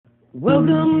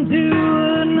Welcome to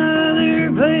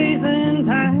another place and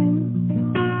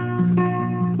time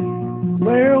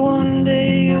where one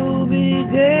day you'll be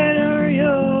dead or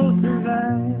you'll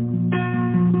survive.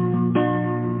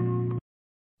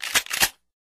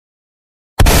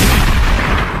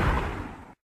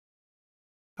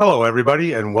 Hello,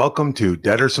 everybody, and welcome to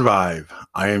Dead or Survive.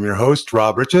 I am your host,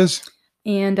 Rob Riches.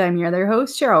 And I'm your other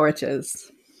host, Cheryl Riches.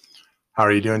 How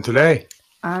are you doing today?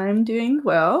 I'm doing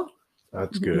well.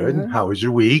 That's good. Yeah. How was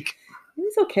your week? It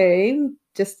was okay.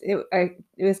 It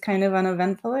was kind of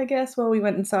uneventful, I guess. Well, we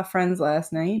went and saw friends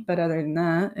last night, but other than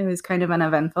that, it was kind of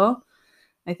uneventful.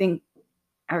 I think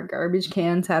our garbage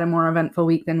cans had a more eventful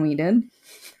week than we did.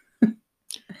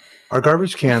 Our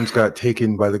garbage cans got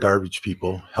taken by the garbage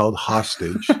people, held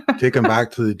hostage, taken back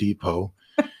to the depot.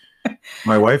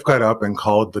 My wife got up and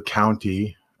called the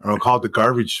county, or called the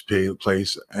garbage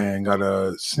place, and got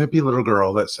a snippy little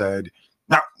girl that said,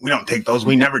 "No, we don't take those.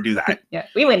 We never do that." Yeah,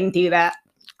 we wouldn't do that.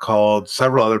 Called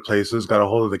several other places, got a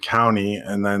hold of the county,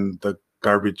 and then the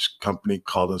garbage company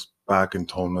called us back and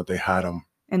told them that they had them.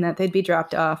 And that they'd be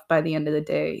dropped off by the end of the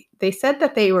day. They said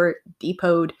that they were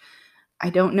depoted. I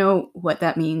don't know what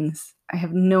that means. I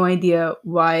have no idea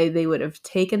why they would have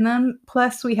taken them.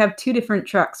 Plus, we have two different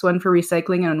trucks, one for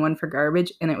recycling and one for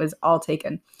garbage, and it was all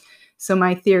taken. So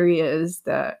my theory is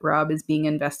that Rob is being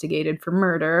investigated for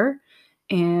murder,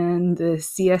 and the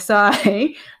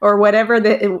CSI or whatever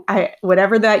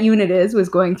that unit is was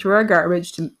going through our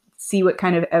garbage to see what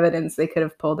kind of evidence they could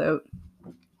have pulled out.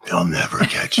 They'll never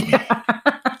catch me.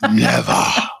 Never.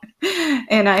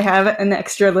 And I have an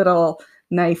extra little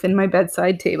knife in my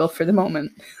bedside table for the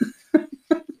moment.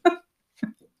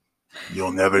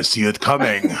 You'll never see it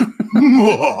coming.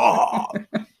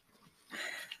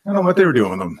 I don't know what they were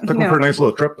doing with them. Took them for a nice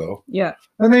little trip, though. Yeah.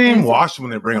 And they didn't wash them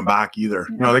when they bring them back either.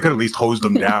 You know, they could at least hose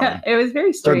them down. It was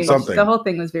very strange. Something. The whole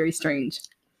thing was very strange.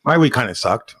 My week kind of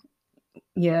sucked.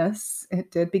 Yes, it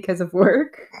did because of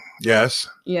work. Yes.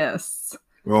 Yes.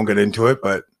 We won't get into it,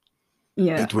 but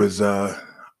yeah, it was,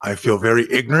 I feel very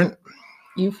ignorant.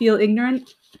 You feel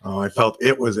ignorant? Oh, I felt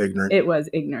it was ignorant. It was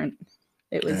ignorant.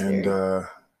 It was and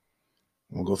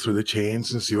we'll go through the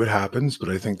chains and see what happens, but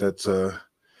I think that's where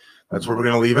we're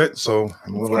going to leave it. So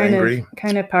I'm a little angry.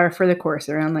 Kind of par for the course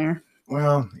around there.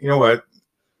 Well, you know what?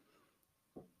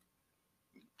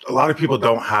 A lot of people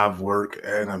don't have work,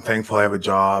 and I'm thankful I have a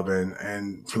job,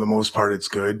 and for the most part, it's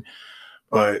good.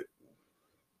 And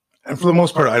for the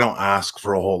most part, I don't ask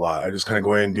for a whole lot. I just kind of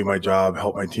go in and do my job,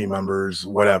 help my team members,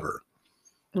 whatever.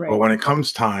 Right. But when it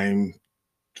comes time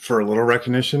for a little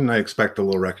recognition, I expect a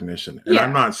little recognition. And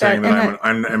I'm not saying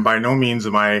and by no means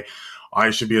am I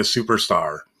should be a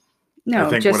superstar.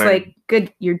 No, just like,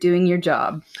 good, you're doing your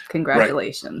job.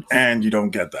 Congratulations. Right. And you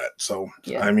don't get that. So,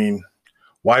 yeah. I mean,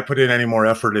 why put in any more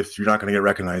effort if you're not going to get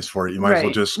recognized for it? You might as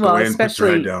well just go in and put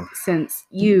your head down. Since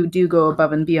you do go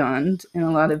above and beyond in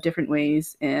a lot of different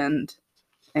ways. And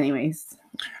anyways,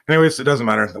 it doesn't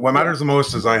matter. What matters the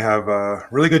most is I have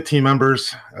really good team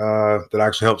members that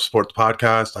actually help support the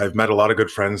podcast. I've met a lot of good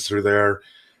friends through there.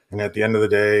 And at the end of the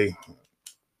day,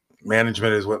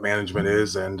 management is what management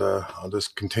is. And I'll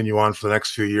just continue on for the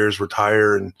next few years,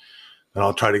 retire, and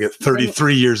I'll try to get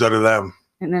 33 years out of them.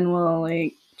 And then we'll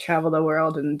travel the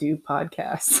world and do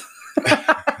podcasts.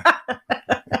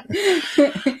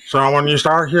 So when you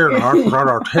start hearing us out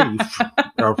our teeth,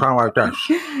 it'll sound like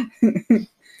this.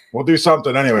 We'll do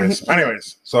something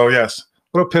anyways. So yes,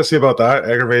 a little pissy about that.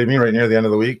 Aggravated me right near the end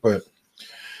of the week, but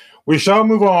we shall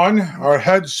move on. Our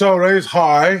heads shall raise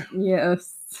high.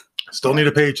 Yes. Still need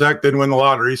a paycheck. Didn't win the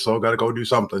lottery, so got to go do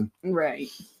something. Right.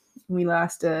 We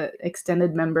lost an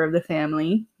extended member of the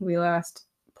family. We lost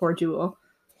poor Jewel.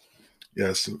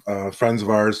 Yes, friends of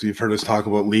ours. You've heard us talk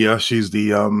about Leah. She's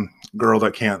the girl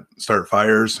that can't start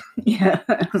fires. Yeah.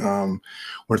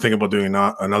 We're thinking about doing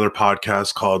another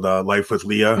podcast called Life with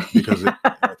Leah because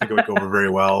I think it would go over very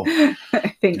well.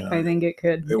 I think it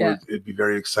could. It'd be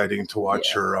very exciting to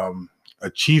watch her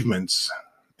achievements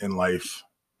in life.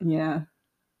 Yeah.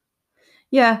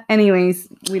 Yeah. Anyways,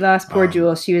 we lost poor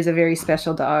Jewel. She was a very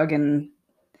special dog, and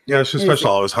yeah, she's special.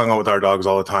 I always hung out with our dogs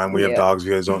all the time. We have dogs, if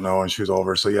you guys don't know, and she was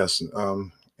over. So yes,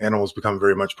 animals become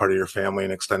very much part of your family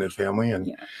and extended family.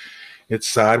 And it's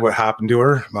sad what happened to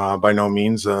her. By no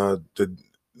means is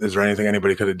there anything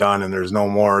anybody could have done. And there's no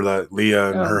more that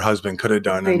Leah and her husband could have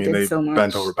done. They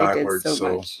bent over backwards.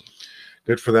 So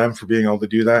good for them for being able to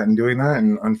do that and doing that.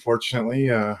 And unfortunately,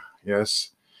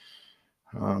 yes,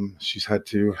 she's had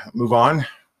to move on.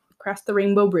 Cross the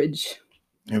Rainbow Bridge.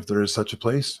 If there is such a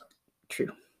place.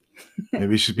 True.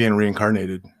 Maybe she's being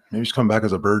reincarnated. Maybe she's coming back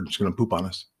as a bird. She's going to poop on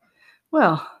us.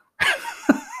 Well,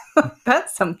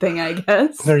 That's something, I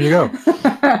guess. There you go.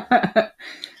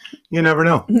 You never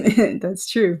know. That's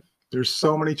true. There's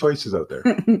so many choices out there.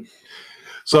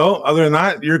 So other than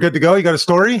that, you're good to go? You got a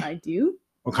story? I do.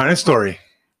 What kind of story?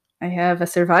 I have a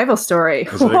survival story.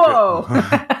 Is it a good- Whoa.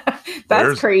 That's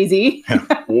There's- crazy.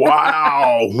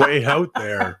 Wow, way out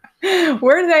there.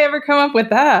 Where did I ever come up with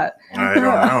that? I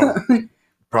don't know.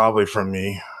 Probably from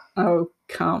me. Oh,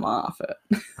 come off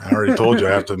it. I already told you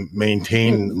I have to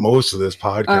maintain most of this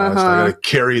podcast. I Uh-huh. got to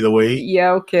carry the weight,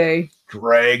 Yeah, okay.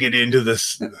 drag it into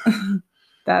this.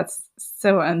 That's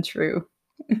so untrue.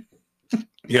 You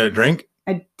got a drink?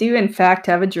 I do, in fact,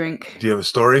 have a drink. Do you have a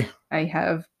story? I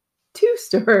have 2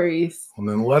 stories. Well,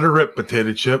 then let her rip,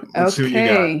 potato chip. Let's see what you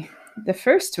got. Okay. The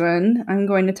first one I'm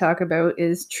going to talk about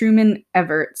is Truman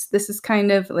Everts. This is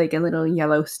kind of like a little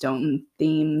Yellowstone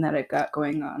theme that I've got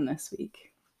going on this week.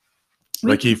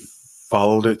 Like he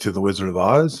followed it to the Wizard of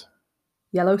Oz?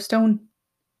 Yellowstone?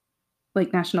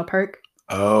 Like National Park?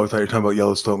 Oh, I thought you were talking about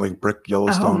Yellowstone, like brick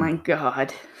Yellowstone. Oh my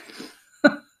god.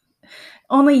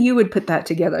 Only you would put that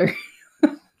together.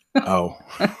 Oh.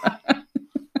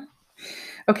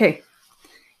 Okay.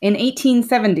 In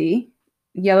 1870,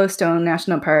 Yellowstone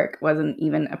National Park wasn't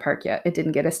even a park yet. It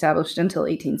didn't get established until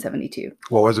 1872.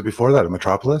 What was it before that? A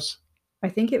metropolis? I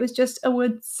think it was just a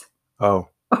woods Oh,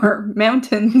 or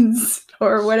mountains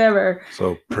or whatever.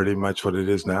 so pretty much what it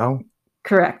is now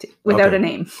Correct. Without Okay. a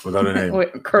name. without a name.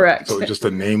 Correct. So just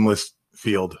a nameless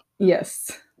field.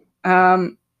 Yes.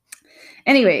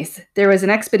 Anyways, there was an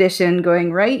expedition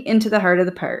going right into the heart of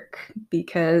the park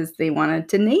because they wanted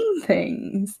to name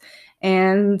things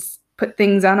and put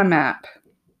things on a map.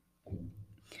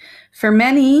 For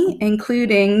many,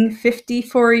 including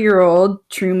 54-year-old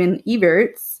Truman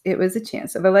Everts, it was a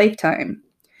chance of a lifetime.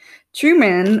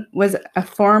 Truman was a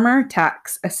former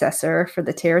tax assessor for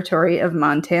the territory of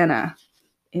Montana.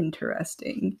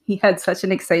 Interesting. He had such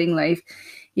an exciting life.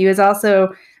 He was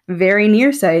also very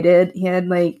nearsighted. He had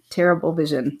like terrible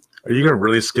vision. Are you going to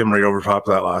really skim right over top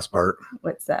of that last part?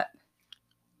 What's that?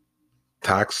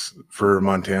 Tax for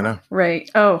Montana? Right.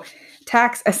 Oh,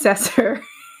 tax assessor.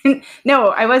 No,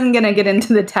 I wasn't going to get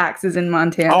into the taxes in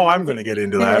Montana. Oh, I'm going to get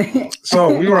into that.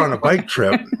 So we were on a bike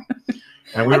trip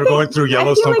and we were going through I feel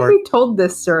Yellowstone like Park. we told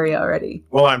this story already.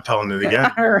 Well, I'm telling it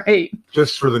again. All right.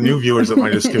 Just for the new viewers that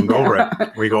might have skimmed over it.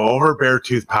 We go over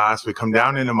Beartooth Pass. We come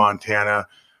down into Montana.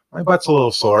 My butt's a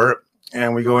little sore.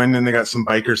 And we go in and they got some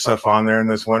biker stuff on there. And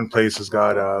this one place has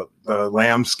got the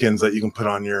lamb skins that you can put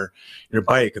on your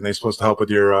bike. And they're supposed to help with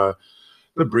your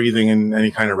the breathing and any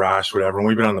kind of rash, whatever. And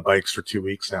we've been on the bikes for 2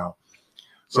 weeks now.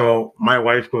 So my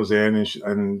wife goes in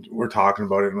and we're talking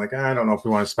about it. And like, I don't know if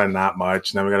we want to spend that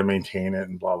much. And then we got to maintain it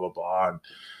and blah, blah, blah. And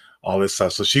all this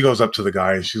stuff. So she goes up to the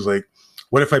guy and she's like,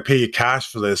 what if I pay you cash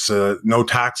for this? No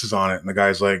taxes on it. And the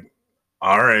guy's like,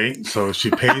 all right. So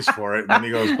she pays for it. And then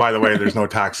he goes, by the way, there's no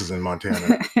taxes in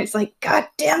Montana. It's like, God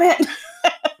damn it.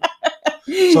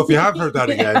 So if you have heard that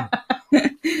again,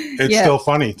 it's still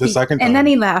funny the second time. And then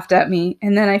he laughed at me.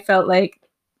 And then I felt like,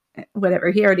 whatever,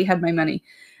 he already had my money.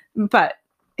 But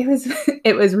it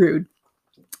was rude.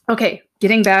 Okay,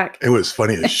 getting back. It was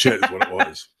funny as shit is what it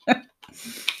was.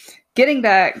 Getting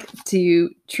back to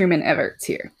Truman Everts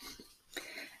here.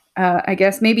 I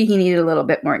guess maybe he needed a little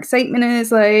bit more excitement in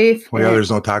his life. Well, yeah, there's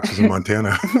no taxes in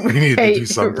Montana. We needed to do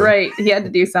something. Right, he had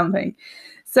to do something.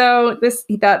 So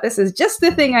he thought, this is just the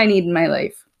thing I need in my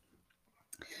life.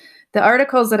 The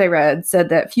articles that I read said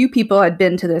that few people had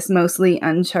been to this mostly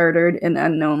uncharted and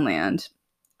unknown land.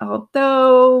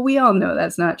 Although we all know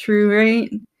that's not true,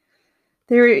 right?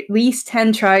 There are at least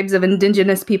 10 tribes of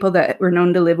indigenous people that were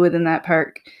known to live within that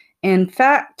park. In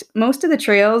fact, most of the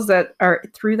trails that are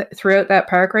throughout that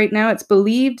park right now, it's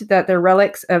believed that they're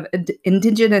relics of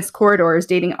indigenous corridors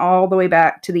dating all the way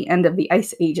back to the end of the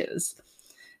Ice Ages.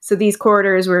 So these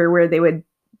corridors were where they would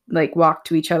like walk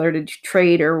to each other to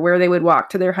trade, or where they would walk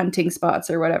to their hunting spots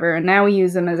or whatever. And now we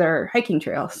use them as our hiking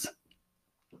trails.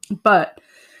 But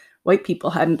white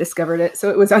people hadn't discovered it, so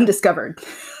it was undiscovered.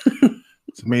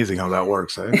 It's amazing how that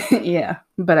works, eh? Yeah,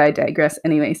 but I digress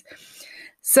anyways.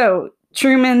 So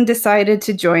Truman decided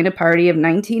to join a party of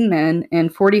 19 men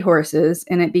and 40 horses,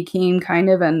 and it became kind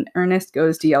of an Ernest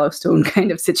Goes to Yellowstone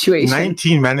kind of situation.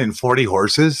 19 men and 40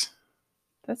 horses?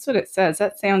 That's what it says.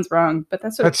 That sounds wrong, but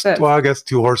that's what it says. Well, I guess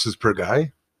 2 horses per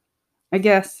guy. I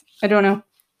guess. I don't know.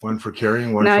 One for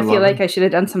carrying, one Now for I feel loving. like I should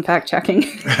have done some fact checking.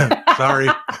 Sorry.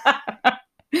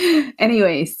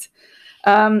 Anyways,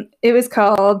 it was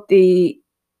called the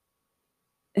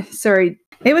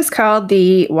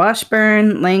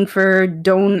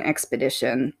Washburn-Langford-Doane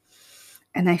Expedition.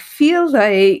 And I feel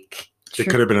like It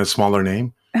could have been a smaller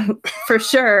name. For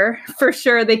sure.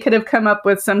 They could have come up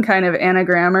with some kind of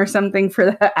anagram or something for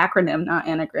the acronym, not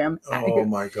anagram. Oh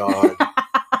my God.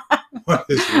 What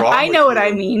is wrong I know with what I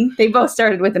you? mean. They both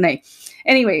started with an A.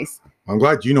 Anyways, I'm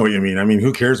glad you know what you mean. I mean,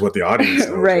 who cares what the audience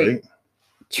knows, Right. right?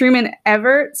 Truman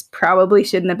Everts probably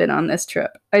shouldn't have been on this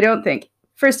trip. I don't think.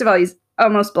 First of all, he's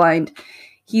almost blind.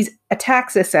 He's a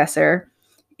tax assessor.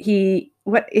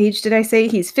 What age did I say?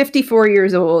 He's 54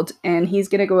 years old, and he's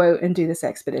going to go out and do this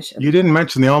expedition. You didn't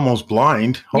mention the almost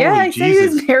blind. Holy Yeah, I said he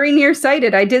Jesus. was very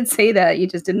nearsighted. I did say that. You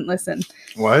just didn't listen.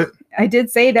 What? I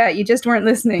did say that. You just weren't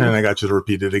listening. And I got you to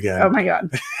repeat it again. Oh my God.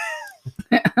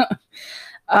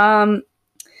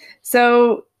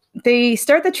 So they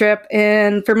start the trip,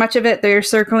 and for much of it, they're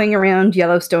circling around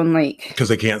Yellowstone Lake. Because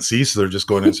they can't see, so they're just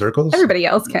going in circles? Everybody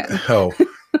else can. Oh,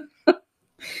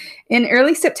 In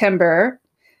early September,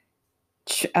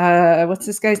 what's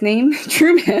this guy's name?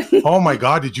 Truman. oh my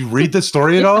God. Did you read the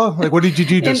story at all? Like, what did you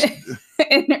do? Just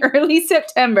In early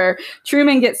September,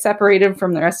 Truman gets separated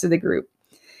from the rest of the group.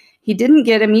 He didn't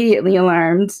get immediately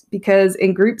alarmed because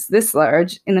in groups this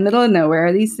large, in the middle of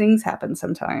nowhere, these things happen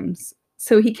sometimes.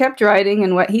 So he kept riding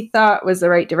in what he thought was the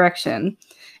right direction,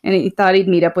 and he thought he'd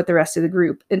meet up with the rest of the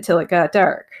group until it got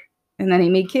dark. And then he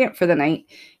made camp for the night,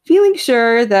 feeling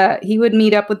sure that he would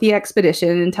meet up with the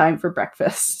expedition in time for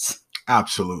breakfast.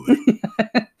 absolutely.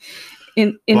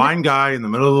 In Blind guy in the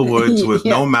middle of the woods with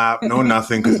Yeah. no map, no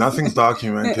nothing, because nothing's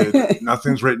documented,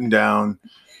 nothing's written down.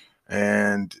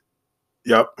 And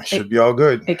yep, should be all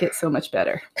good. It gets so much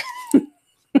better.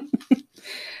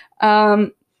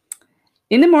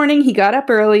 In the morning, he got up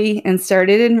early and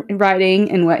started riding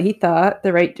in what he thought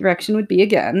the right direction would be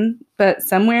again. But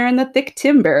somewhere in the thick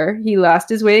timber, he lost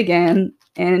his way again,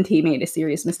 and he made a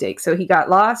serious mistake. So he got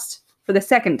lost for the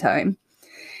second time.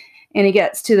 And he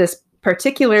gets to this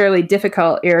particularly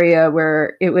difficult area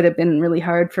where it would have been really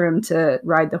hard for him to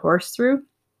ride the horse through.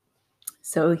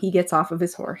 So he gets off of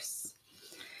his horse,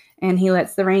 and he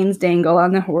lets the reins dangle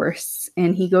on the horse,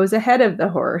 and he goes ahead of the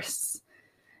horse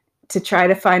to try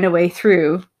to find a way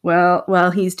through. Well,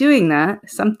 while he's doing that,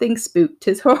 something spooked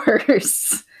his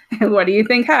horse. And what do you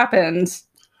think happened?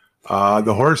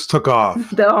 The horse took off.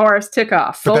 The horse took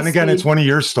off. But full then again, speed. it's one of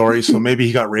your stories, so maybe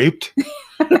he got raped.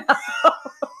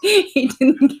 He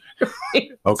didn't get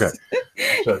raped. Okay.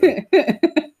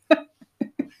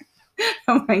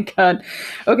 Oh my God.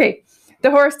 Okay.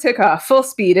 The horse took off full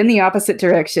speed in the opposite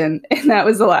direction, and that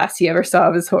was the last he ever saw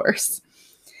of his horse.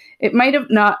 It might have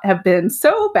not have been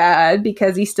so bad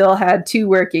because he still had 2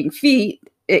 working feet,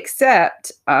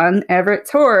 except on Everett's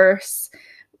horse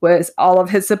was all of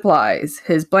his supplies,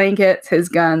 his blankets, his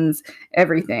guns,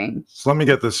 everything. So let me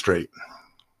get this straight.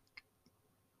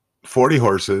 40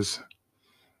 horses,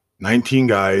 19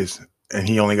 guys, and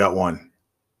he only got 1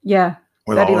 Yeah,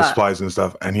 with that he all his lost. supplies and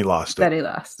stuff, and he lost That it. he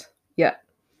lost. Yeah.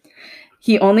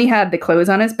 He only had the clothes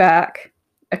on his back,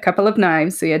 a couple of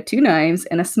knives. So he had 2 knives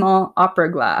and a small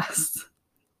opera glass.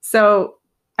 So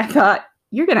I thought,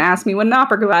 you're going to ask me what an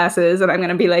opera glass is. And I'm going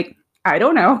to be like, I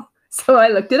don't know. So I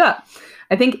looked it up.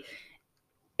 I think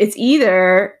it's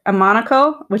either a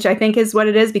monocle, which I think is what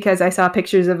it is because I saw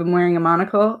pictures of him wearing a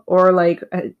monocle, or like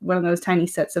one of those tiny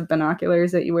sets of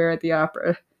binoculars that you wear at the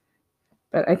opera.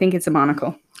 But I think it's a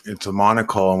monocle. It's a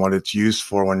monocle, and what it's used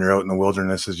for when you're out in the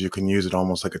wilderness is you can use it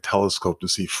almost like a telescope to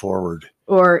see forward.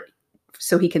 Or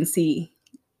so he can see,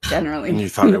 And generally. you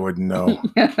thought I wouldn't know.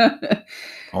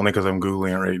 Only because I'm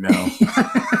Googling it right now.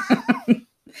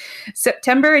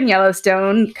 September in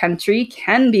Yellowstone country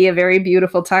can be a very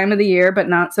beautiful time of the year, but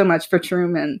not so much for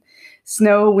Truman.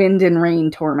 Snow, wind, and rain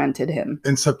tormented him.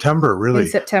 In September, really? In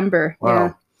September, Wow.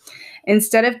 yeah.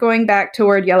 Instead of going back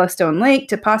toward Yellowstone Lake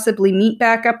to possibly meet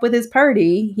back up with his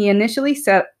party, he initially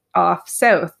set off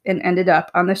south and ended up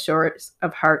on the shores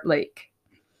of Heart Lake.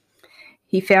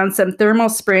 He found some thermal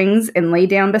springs and lay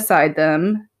down beside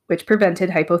them, which prevented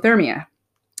hypothermia.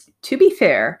 To be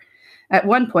fair, at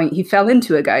one point he fell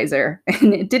into a geyser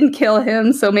and it didn't kill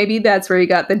him, so maybe that's where he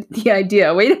got the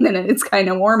idea. Wait a minute, it's kind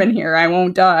of warm in here. I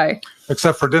won't die.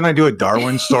 Except for, didn't I do a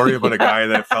Darwin story about a guy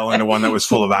that fell into one that was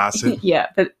full of acid? Yeah,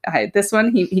 but this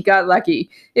one, he got lucky.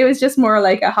 It was just more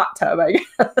like a hot tub, I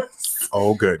guess.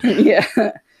 Oh, good. Yeah.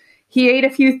 He ate a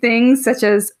few things, such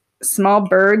as small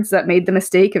birds that made the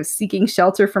mistake of seeking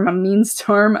shelter from a mean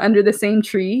storm under the same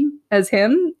tree as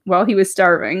him while he was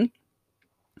starving.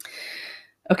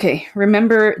 Okay,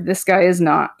 remember, this guy is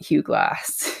not Hugh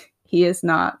Glass. He is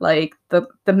not like the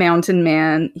mountain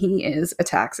man. He is a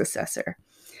tax assessor.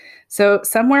 So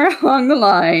somewhere along the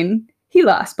line, he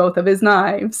lost both of his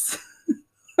knives.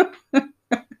 I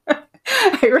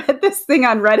read this thing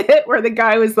on Reddit where the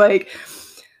guy was like,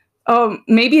 Oh,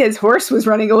 maybe his horse was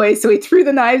running away, so he threw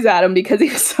the knives at him because he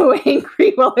was so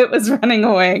angry while it was running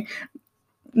away.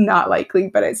 Not likely,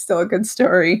 but it's still a good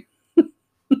story.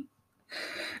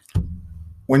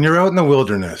 When you're out in the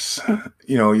wilderness,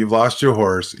 you've lost your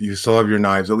horse, you still have your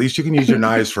knives. At least you can use your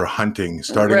knives for hunting,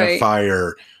 starting a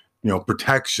fire,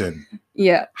 protection.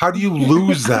 Yeah. How do you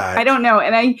lose that? I don't know.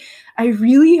 And I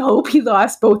really hope he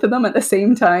lost both of them at the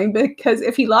same time, because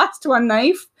if he lost one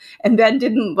knife and then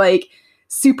didn't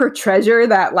super treasure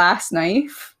that last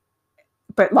knife,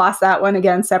 but lost that one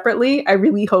again separately, I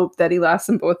really hope that he lost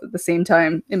them both at the same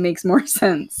time. It makes more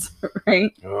sense,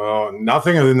 right? Oh,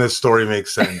 nothing in this story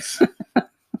makes sense.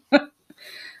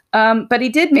 But he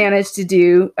did manage to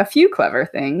do a few clever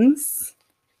things.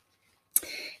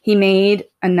 He made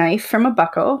a knife from a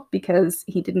buckle because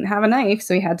he didn't have a knife,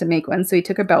 so he had to make one. So he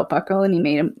took a belt buckle and he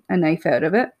made a knife out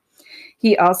of it.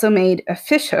 He also made a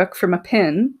fish hook from a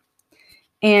pin,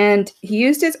 and he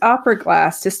used his opera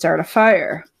glass to start a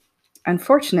fire.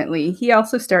 Unfortunately, he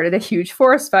also started a huge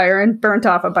forest fire and burnt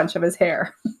off a bunch of his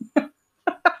hair.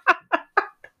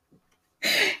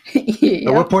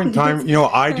 At what point in time,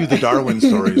 I do the Darwin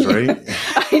stories, right?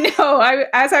 I know.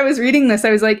 As I was reading this, I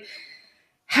was like,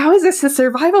 how is this a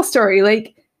survival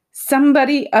story?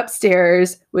 Somebody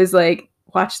upstairs was like,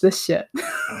 watch this shit.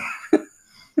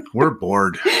 We're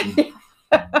bored.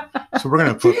 So we're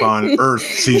going to flip on Earth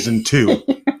season 2.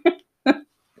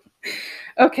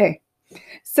 Okay.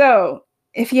 So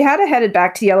if he had headed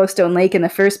back to Yellowstone Lake in the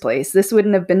first place, this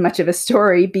wouldn't have been much of a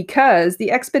story because the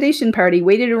expedition party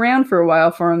waited around for a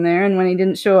while for him there. And when he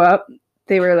didn't show up,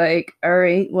 they were like, all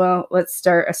right, well, let's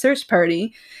start a search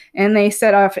party. And they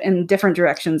set off in different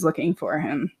directions looking for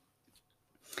him.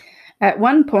 At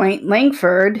one point,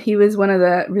 Langford, he was one of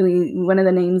the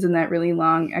names in that really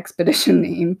long expedition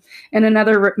name, and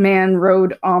another man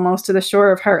rode almost to the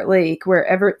shore of Heart Lake, where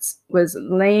Everett was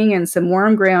laying in some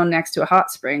warm ground next to a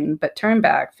hot spring, but turned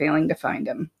back, failing to find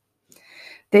him.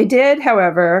 They did,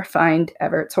 however, find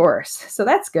Everett's horse, so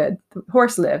that's good. The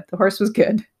horse lived. The horse was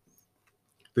good.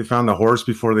 They found the horse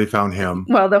before they found him.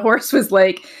 Well, the horse was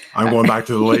like, I'm going back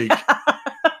to the lake.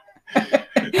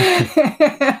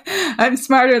 I'm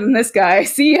smarter than this guy.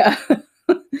 See ya.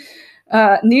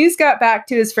 News got back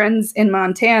to his friends in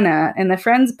Montana, and the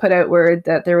friends put out word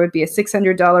that there would be a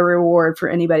 $600 reward for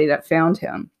anybody that found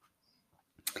him.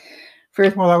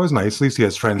 Well, that was nice. At least he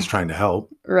has friends trying to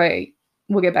help. Right.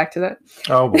 We'll get back to that.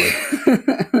 Oh,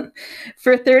 boy.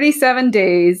 For 37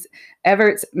 days,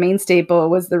 Everett's main staple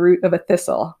was the root of a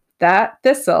thistle. That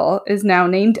thistle is now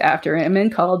named after him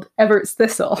and called Everett's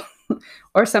thistle.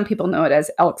 Or some people know it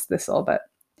as Elk's thistle, but...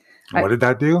 What did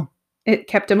that do? It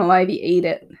kept him alive. He ate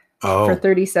it for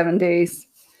 37 days.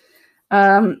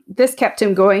 This kept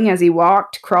him going as he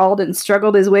walked, crawled, and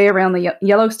struggled his way around the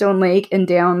Yellowstone Lake and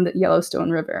down the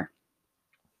Yellowstone River.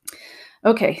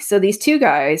 Okay, so these two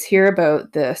guys hear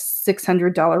about the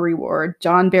 $600 reward,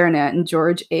 John Barnett and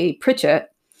George A. Pritchett,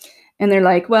 and they're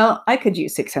like, well, I could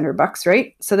use $600,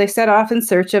 right? So they set off in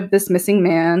search of this missing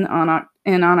man on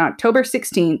October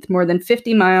 16th, more than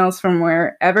 50 miles from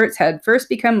where Everett's had first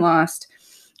become lost,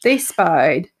 they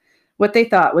spied what they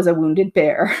thought was a wounded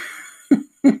bear.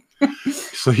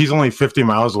 So he's only 50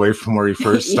 miles away from where he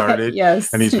first started.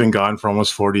 Yes. And he's been gone for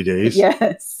almost 40 days.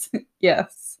 Yes.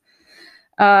 Yes.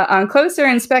 On closer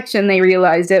inspection, they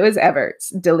realized it was Everett's,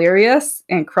 delirious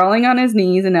and crawling on his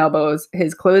knees and elbows.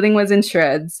 His clothing was in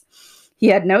shreds. He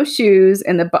had no shoes,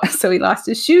 and so he lost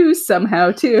his shoes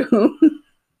somehow, too.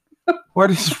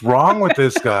 What is wrong with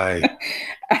this guy?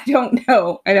 I don't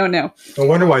know. No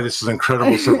wonder why this is an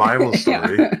incredible survival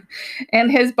story. Yeah.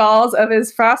 And his balls of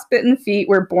his frostbitten feet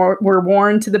were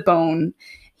worn to the bone.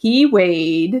 He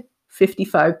weighed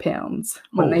 55 pounds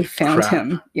when they found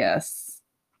him. Yes.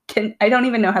 I don't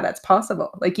even know how that's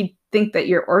possible. You'd think that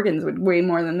your organs would weigh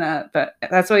more than that, but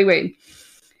that's what he weighed.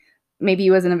 Maybe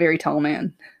he wasn't a very tall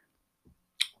man.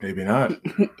 Maybe not.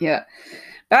 Yeah.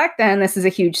 Back then, this is a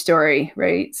huge story,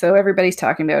 right? So everybody's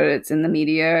talking about it. It's in the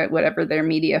media, whatever their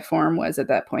media form was at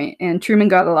that point. And Truman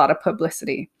got a lot of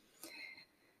publicity.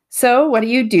 So what do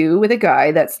you do with a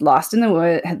guy that got lost in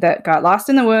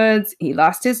the woods? He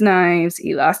lost his knives,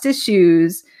 he lost his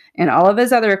shoes, and all of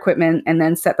his other equipment, and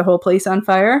then set the whole place on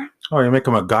fire? Oh, you make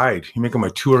him a guide. You make him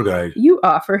a tour guide. You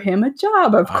offer him a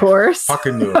job, of course. I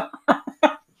fucking knew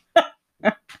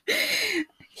it.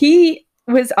 He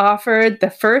was offered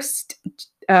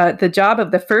the job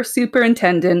of the first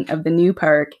superintendent of the new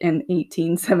park in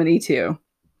 1872.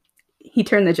 He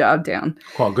turned the job down.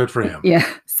 Well, good for him. Yeah,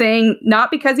 saying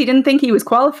not because he didn't think he was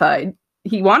qualified.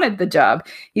 He wanted the job.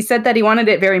 He said that he wanted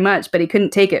it very much, but he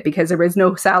couldn't take it because there was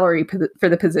no salary for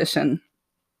the position.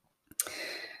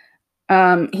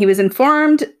 He was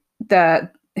informed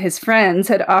that his friends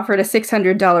had offered a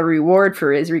 $600 reward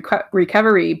for his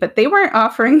recovery, but they weren't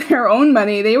offering their own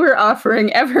money. They were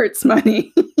offering Everett's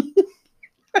money.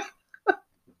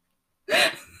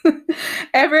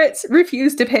 Everett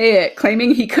refused to pay it,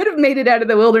 claiming he could have made it out of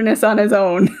the wilderness on his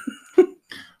own.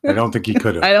 I don't think he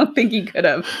could have. I don't think he could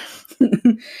have.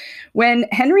 When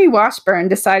Henry Washburn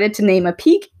decided to name a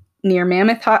peak near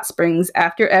Mammoth Hot Springs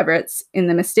after Everett's, in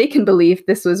the mistaken belief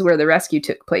this was where the rescue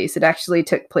took place, it actually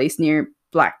took place near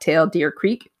Blacktail Deer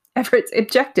Creek. Everett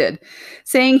objected,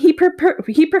 saying he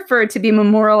preferred to be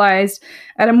memorialized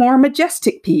at a more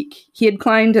majestic peak he had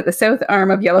climbed at the south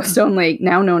arm of Yellowstone Lake,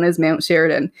 now known as Mount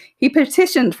Sheridan. He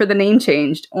petitioned for the name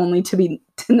changed, only to be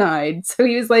denied. So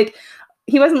he was like,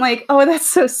 he wasn't like, oh, that's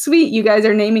so sweet, you guys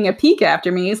are naming a peak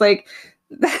after me. He's like,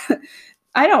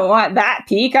 I don't want that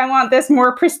peak. I want this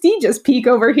more prestigious peak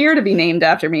over here to be named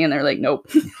after me. And they're like, nope.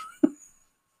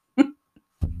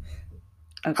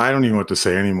 I don't even know what to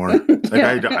say anymore.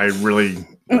 Like, I really,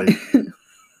 like,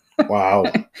 wow.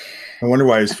 I wonder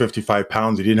why he's 55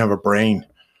 pounds. He didn't have a brain.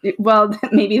 Well,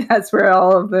 maybe that's where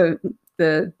all of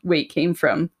the weight came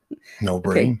from. No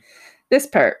brain. Okay. This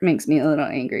part makes me a little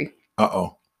angry.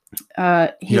 Uh-oh.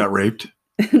 He got raped?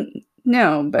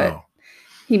 No, but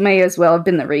he may as well have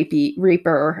been the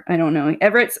raper. I don't know.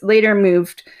 Everett later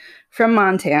moved from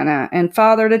Montana and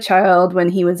fathered a child when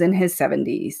he was in his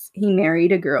 70s. He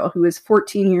married a girl who was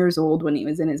 14 years old when he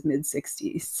was in his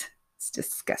mid-60s. It's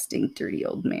disgusting, dirty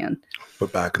old man.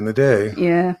 But back in the day.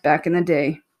 Yeah, back in the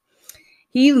day.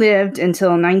 He lived until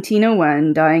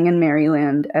 1901, dying in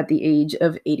Maryland at the age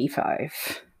of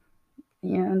 85.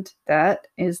 And that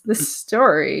is the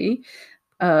story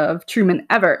of Truman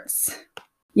Everts.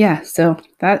 Yeah, so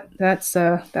that's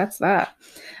that.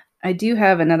 I do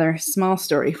have another small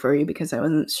story for you because I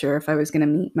wasn't sure if I was going to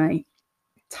meet my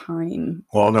time.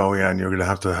 Well, no, yeah, and you're going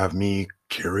to have me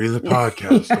carry the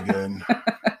podcast again.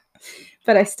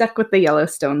 But I stuck with the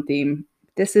Yellowstone theme.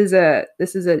 This is a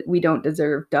we don't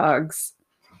deserve dogs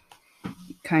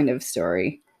kind of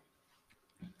story.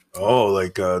 Oh,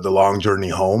 like the long journey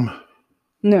home?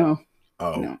 No.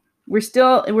 Oh. No.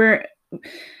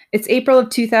 It's April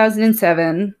of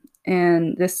 2007.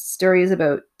 And this story is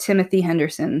about Timothy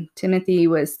Henderson. Timothy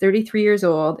was 33 years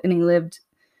old and he lived,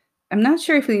 I'm not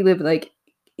sure if he lived like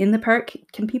in the park.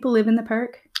 Can people live in the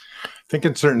park? I think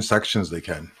in certain sections they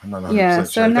can. I'm not 100% yeah,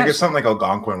 sure. I think it's something like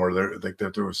Algonquin where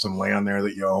there was some land there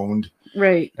that you owned.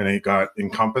 Right. And it got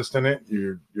encompassed in it,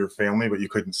 your family, but you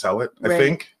couldn't sell it, right. I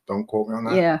think. Don't quote me on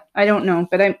that. Yeah, I don't know.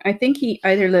 But I think he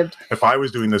either lived. If I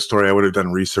was doing this story, I would have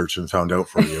done research and found out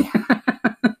for you.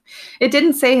 It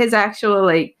didn't say his actual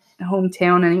like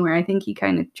hometown anywhere. I think he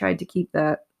kind of tried to keep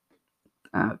that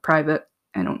private.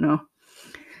 I don't know.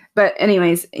 But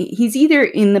anyways, he's either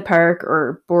in the park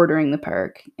or bordering the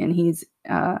park, and he's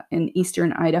in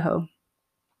eastern Idaho.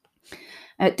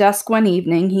 At dusk one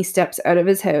evening, he steps out of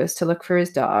his house to look for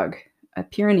his dog, a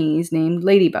Pyrenees named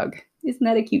Ladybug. Isn't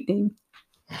that a cute name?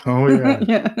 Oh, yeah.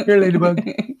 Yeah. Here, Ladybug.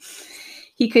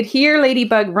 He could hear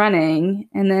Ladybug running,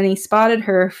 and then he spotted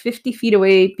her 50 feet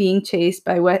away being chased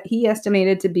by what he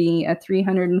estimated to be a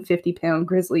 350-pound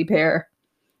grizzly bear.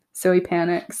 So he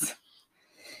panics.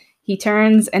 He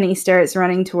turns and he starts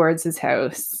running towards his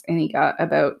house, and he got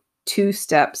about 2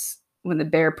 steps when the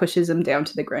bear pushes him down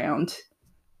to the ground.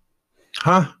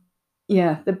 Huh?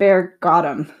 Yeah, the bear got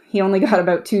him. He only got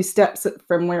about 2 steps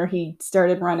from where he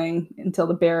started running until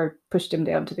the bear pushed him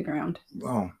down to the ground.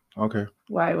 Oh, okay.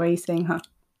 Why are you saying, huh?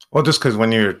 Well, just because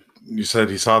when you said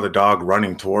he saw the dog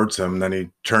running towards him, then he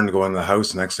turned to go in the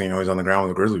house. Next thing you know, he's on the ground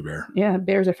with a grizzly bear. Yeah,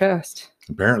 bears are fast.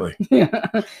 Apparently. Yeah.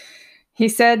 He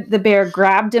said the bear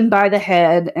grabbed him by the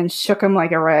head and shook him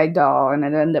like a rag doll, and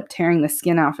it ended up tearing the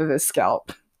skin off of his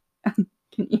scalp.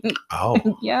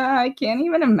 Oh. Yeah, I can't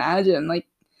even imagine. Like,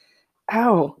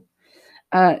 ow.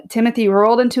 Timothy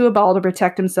rolled into a ball to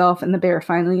protect himself, and the bear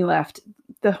finally left.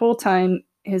 The whole time,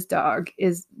 his dog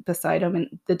is beside him,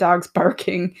 and the dog's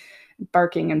barking,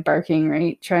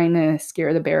 right? Trying to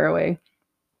scare the bear away.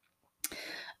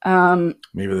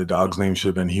 Maybe the dog's name should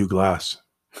have been Hugh Glass.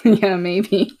 Yeah,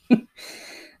 maybe.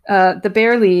 The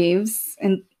bear leaves,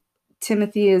 and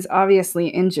Timothy is obviously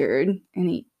injured,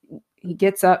 and he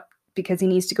gets up because he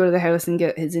needs to go to the house and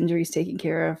get his injuries taken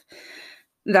care of.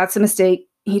 That's a mistake.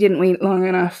 He didn't wait long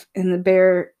enough, and the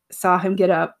bear saw him get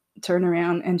up, turn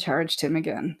around, and charged him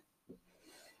again.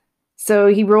 So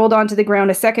he rolled onto the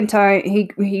ground a second time.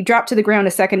 He dropped to the ground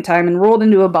a second time and rolled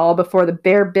into a ball before the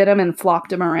bear bit him and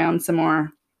flopped him around some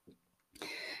more.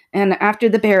 And after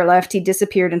the bear left, he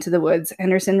disappeared into the woods.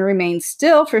 Henderson remained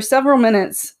still for several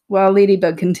minutes while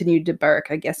Ladybug continued to bark.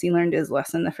 I guess he learned his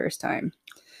lesson the first time.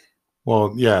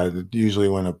 Well, yeah, usually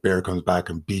when a bear comes back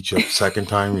and beats you up the second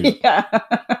time, Yeah.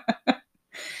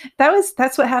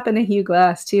 That's what happened to Hugh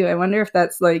Glass too. I wonder if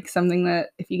that's like something that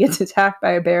if you get attacked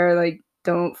by a bear, like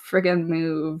don't friggin'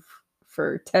 move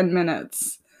for 10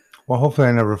 minutes. well, hopefully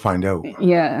I never find out.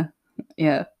 Yeah.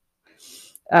 Yeah.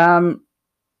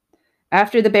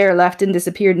 After the bear left and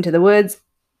disappeared into the woods,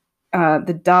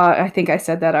 the dog, I think I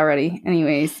said that already.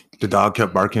 Anyways. The dog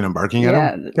kept barking and barking at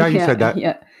him? Yeah, you said that.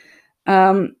 Yeah.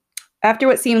 After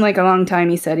what seemed like a long time,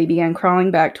 he said he began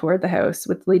crawling back toward the house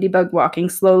with Ladybug walking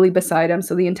slowly beside him.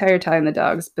 So the entire time the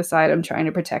dog's beside him trying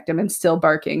to protect him and still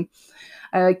barking.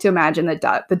 I like to imagine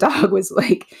that the dog was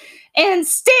like, and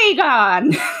stay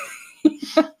gone.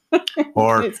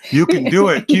 Or you can do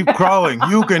it. Keep crawling.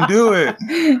 You can do it.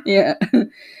 Yeah.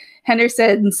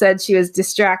 Henderson said she was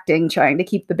distracting, trying to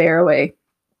keep the bear away.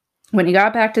 When he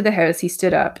got back to the house, he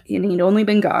stood up, and he'd only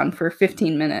been gone for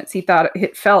 15 minutes. He thought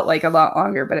it felt like a lot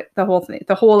longer, but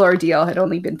the whole ordeal had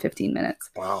only been 15 minutes.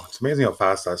 Wow, it's amazing how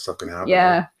fast that stuff can happen.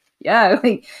 Yeah, yeah.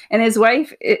 Like, and his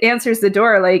wife answers the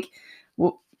door like,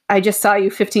 well, "I just saw you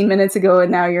 15 minutes ago,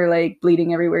 and now you're like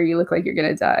bleeding everywhere. You look like you're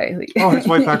gonna die." Like, oh, his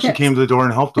wife actually came to the door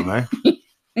and helped him,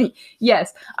 eh?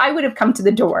 Yes, I would have come to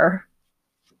the door.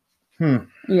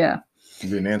 Yeah. You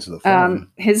didn't answer the phone.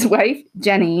 His wife,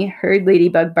 Jenny, heard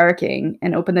Ladybug barking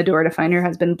and opened the door to find her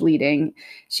husband bleeding.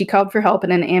 She called for help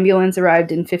and an ambulance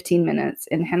arrived in 15 minutes,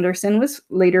 and Henderson was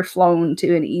later flown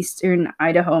to an eastern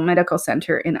Idaho medical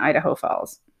center in Idaho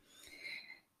Falls.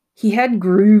 He had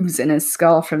grooves in his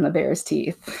skull from the bear's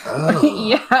teeth. Oh.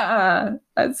 Yeah,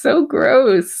 that's so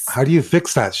gross. How do you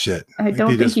fix that shit? I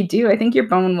don't think you do. I think your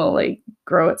bone will like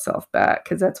grow itself back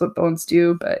because that's what bones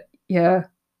do, but yeah.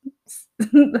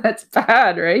 That's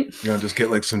bad, right? You know, just get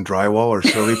like some drywall or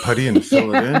silly putty and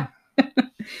fill it in.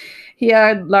 He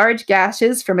had large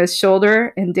gashes from his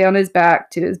shoulder and down his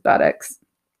back to his buttocks.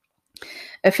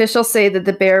 Officials say that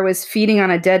the bear was feeding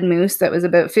on a dead moose that was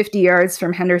about 50 yards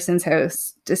from Henderson's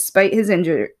house. Despite his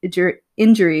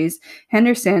injuries,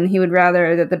 he would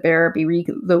rather that the bear be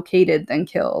relocated than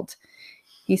killed.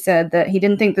 He said that he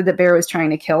didn't think that the bear was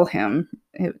trying to kill him,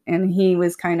 and he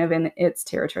was kind of in its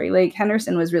territory. Like,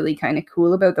 Henderson was really kind of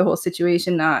cool about the whole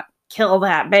situation, not kill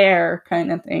that bear kind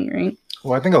of thing, right?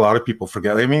 Well, I think a lot of people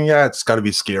forget. I mean, yeah, it's got to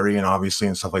be scary and obviously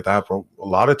and stuff like that, but a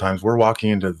lot of times we're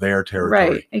walking into their territory.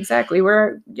 Right, exactly. We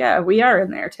are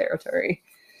in their territory.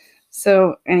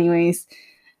 So anyways,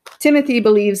 Timothy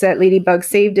believes that Ladybug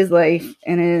saved his life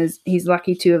and he's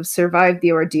lucky to have survived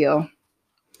the ordeal.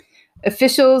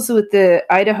 Officials with the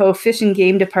Idaho Fish and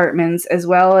Game Departments, as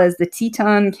well as the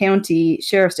Teton County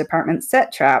Sheriff's Department,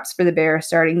 set traps for the bear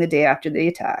starting the day after the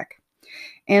attack.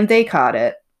 And they caught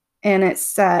it, and it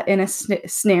sat in a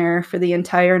snare for the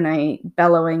entire night,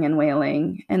 bellowing and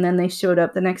wailing. And then they showed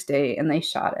up the next day, and they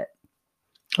shot it.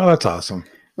 Oh, that's awesome.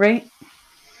 Right?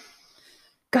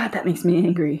 God, that makes me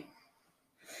angry.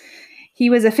 He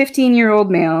was a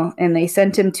 15-year-old male, and they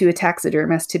sent him to a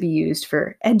taxidermist to be used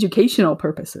for educational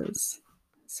purposes.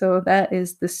 So that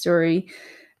is the story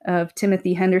of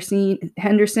Timothy Henderson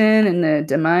and the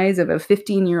demise of a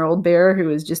 15-year-old bear who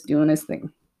was just doing his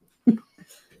thing.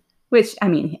 Which, I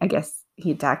mean, I guess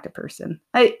he attacked a person.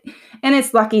 And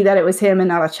it's lucky that it was him and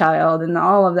not a child and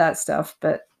all of that stuff,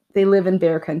 but they live in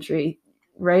bear country,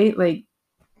 right? Like,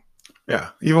 yeah,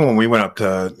 even when we went up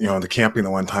to, the camping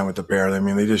the one time with the bear, I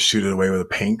mean, they just shoot it away with a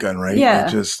paint gun, right? Yeah.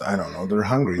 I don't know, they're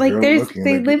hungry. Like,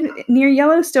 they live near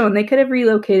Yellowstone. They could have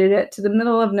relocated it to the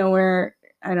middle of nowhere.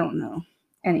 I don't know.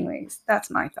 Anyways, that's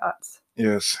my thoughts.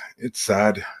 Yes, it's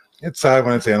sad. It's sad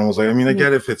when it's animals. I mean, I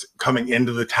get if it's coming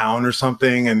into the town or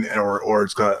something, or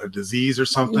it's got a disease or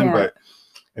something, but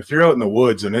if you're out in the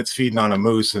woods and it's feeding on a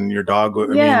moose and your dog,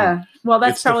 well,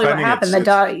 that's probably what happened. The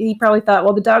dog, he probably thought,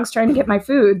 well, the dog's trying to get my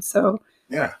food, so.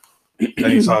 Yeah.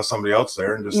 Then he saw somebody else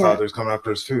there and just thought they was coming after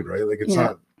his food, right? Like, it's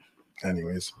not.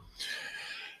 Anyways.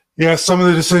 Yeah, some of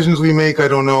the decisions we make, I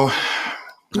don't know.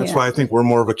 That's why I think we're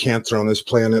more of a cancer on this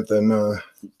planet than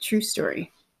true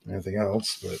story. Anything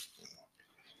else, but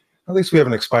at least we have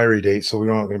an expiry date, so we're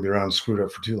not going to be around screwed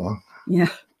up for too long. Yeah,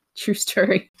 true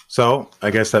story. So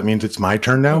I guess that means it's my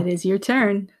turn now? It is your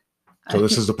turn. So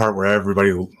this is the part where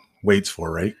everybody waits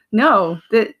for, right? No,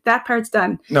 that part's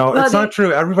done. No, it's not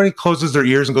true. Everybody closes their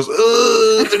ears and goes,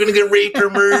 oh, they're going to get raped or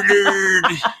murdered.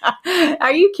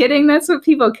 Are you kidding? That's what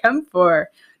people come for.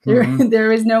 There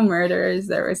was no murders.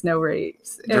 There was no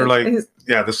rapes. They're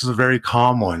this is a very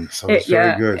calm one. So it's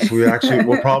very good. So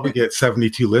we'll probably get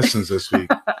 72 listens this week.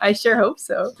 I sure hope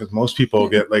so. Because most people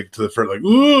get like to the first, like,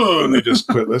 ooh, and they just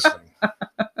quit listening.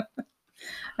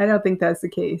 I don't think that's the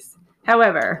case.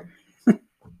 However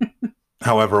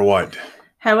what?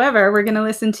 However, we're going to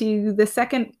listen to the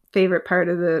second favorite part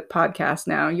of the podcast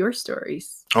now, your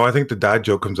stories. Oh, I think the dad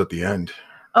joke comes at the end.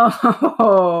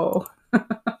 Oh.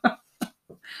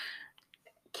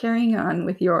 Carrying on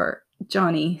with your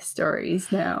Johnny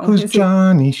stories now. Who's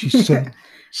Johnny? She said,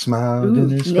 smiled in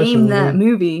her special name that way.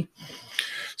 movie.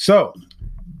 So,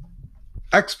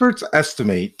 experts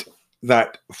estimate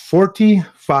that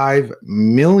 45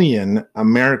 million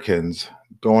Americans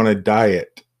go on a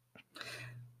diet.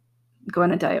 Go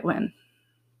on a diet when?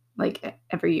 Like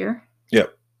every year?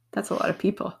 Yep. That's a lot of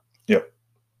people. Yep.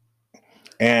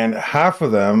 And half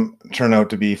of them turn out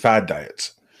to be fad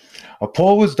diets. A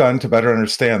poll was done to better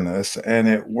understand this, and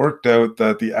it worked out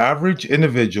that the average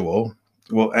individual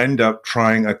will end up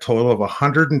trying a total of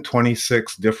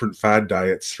 126 different fad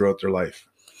diets throughout their life.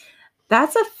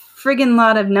 That's a friggin'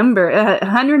 lot of number.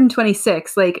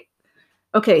 126. Like,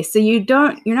 okay, so you're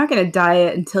not going to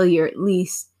diet until you're at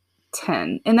least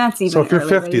 10. And that's even So if you're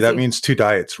 50, lazy. that means 2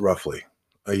 diets roughly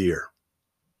a year.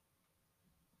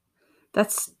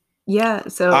 That's, yeah.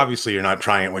 So Obviously you're not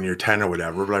trying it when you're 10 or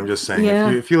whatever, but I'm just saying Yeah.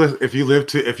 if you live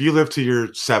to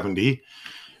your 70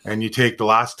 and you take the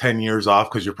last 10 years off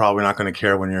because you're probably not going to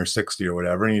care when you're 60 or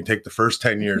whatever, and you take the first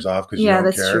 10 years off because you yeah, don't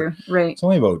that's care. true. Right. It's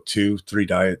only about 2-3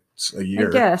 diets a year.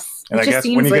 I guess. And It I just guess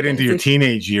seems when you like get into your it's-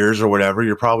 teenage years or whatever,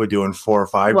 you're probably doing 4 or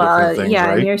 5 different things, yeah,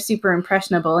 right? and you're super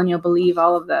impressionable and you'll believe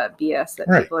all of the BS that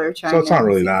Right. people are trying So it's to not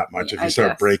really see. that much if I you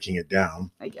start guess. breaking it down.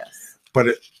 I guess. But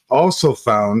it also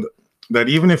found that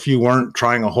even if you weren't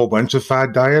trying a whole bunch of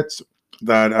fad diets,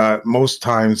 that most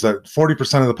times that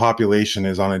 40% of the population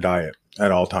is on a diet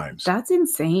at all times. That's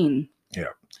insane. Yeah.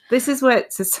 This is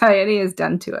what society has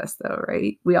done to us, though,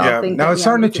 right? We all think now that, it's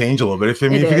starting to change a little bit. If you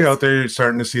It get is. out there, you're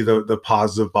starting to see the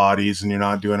positive bodies, and you're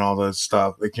not doing all the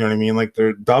stuff. Like, you know what I mean? Like,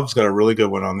 Dove's got a really good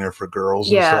one on there for girls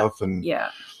Yeah. and stuff. And Yeah,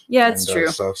 it's and, true.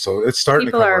 Stuff. So it's starting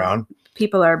People to come are- around.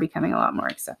 People are becoming a lot more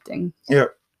accepting. Yeah,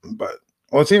 but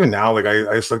well, it's even now. Like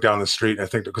I just look down the street, and I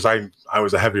think because I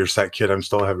was a heavier set kid, I'm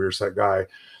still a heavier set guy.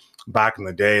 Back in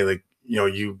the day, like, you know,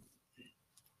 you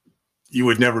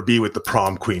would never be with the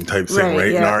prom queen type thing, Right,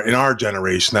 right? yeah. In our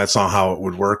generation, that's not how it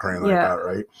would work or anything Yeah. like that,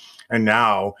 right? And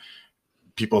now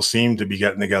people seem to be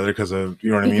getting together because of, you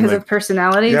know what I mean? Because Like, of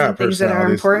personalities and things that are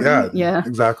personalities. important. Yeah.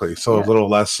 Exactly. So Yeah. a little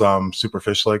less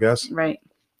superficial, I guess. Right.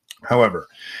 However,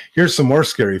 here's some more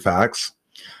scary facts.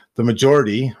 The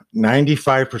majority,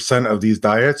 95% of these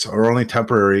diets are only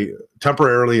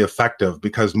temporarily effective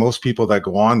because most people that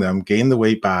go on them gain the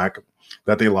weight back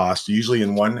that they lost, usually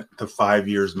in 1 to 5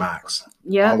 years max.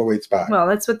 Yeah. All the weight's back. Well,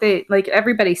 that's what they like.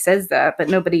 Everybody says that, but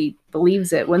nobody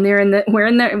believes it when they're in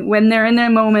their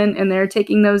moment and they're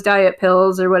taking those diet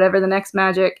pills or whatever the next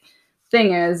magic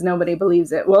thing is. Nobody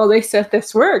believes it. Well, they said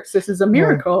this works. This is a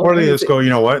miracle. Or they just go, you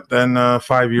know what? Then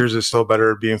 5 years is still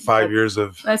better being 5 years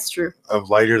of That's true.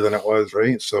 lighter than it was,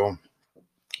 right? So,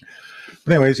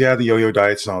 but anyways, yeah, the yo-yo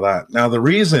diets and all that. Now, the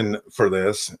reason for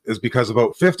this is because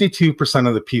about 52%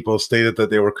 of the people stated that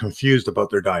they were confused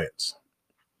about their diets.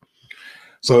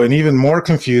 So, and even more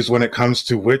confused when it comes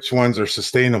to which ones are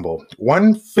sustainable.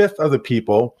 1/5 of the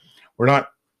people were not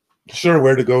sure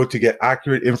where to go to get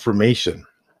accurate information.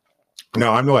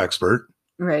 Now, I'm no expert,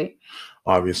 Right.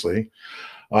 obviously.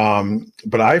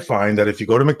 But I find that if you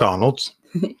go to McDonald's,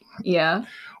 Yeah.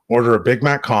 order a Big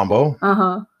Mac combo,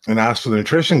 Uh-huh. and ask for the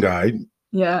nutrition guide,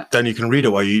 Yeah. then you can read it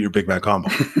while you eat your Big Mac combo.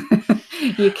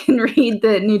 You can read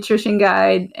the nutrition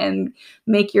guide and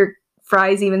make your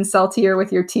fries even saltier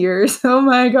with your tears. Oh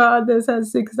my God, this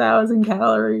has 6,000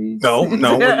 calories. No.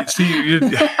 See,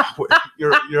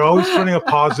 you're always turning a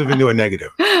positive into a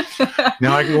negative.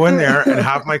 Now I can go in there and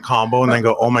have my combo and then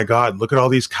go, oh my God, look at all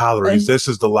these calories. This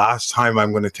is the last time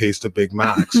I'm going to taste a Big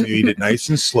Mac. So you eat it nice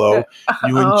and slow.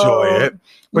 You enjoy it.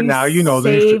 But now you know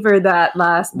the savor that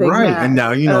last Big right, Mac. and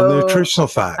now you know the Oh, nutritional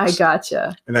facts. I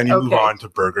gotcha. And then you move Okay. on to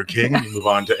Burger King, you move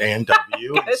on to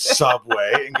A&W, and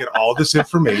Subway, and get all this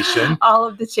information. All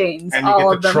of the chains. And you all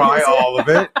get of to them. try all of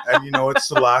it. And you know, it's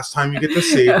the last time you get to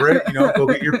savor it. You know, go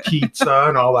get your pizza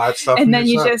and all that stuff. And then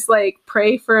you yourself. just like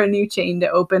pray for a new chain to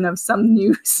open of some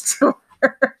new store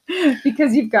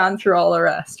because you've gone through all the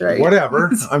rest, right?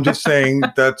 Whatever. I'm just saying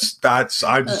it's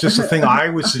just a thing I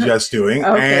would suggest doing.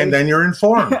 Okay. And then you're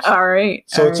informed. All right.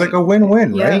 So it's like a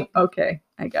win-win, yeah. right? Okay.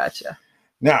 I gotcha.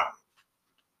 Now,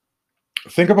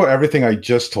 think about everything I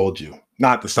just told you.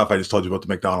 Not the stuff I just told you about the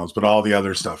McDonald's, but all the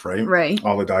other stuff, right? Right.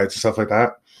 All the diets and stuff like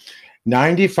that.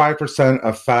 95%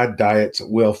 of fad diets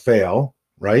will fail,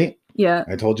 right? Yeah.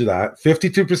 I told you that.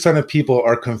 52% of people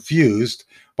are confused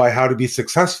by how to be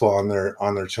successful on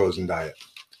their chosen diet.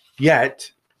 Yet,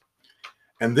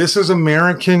 and this is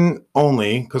American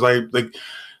only, because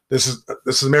this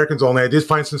is Americans only. I did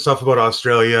find some stuff about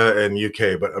Australia and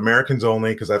UK, but Americans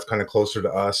only because that's kind of closer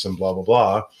to us and blah, blah,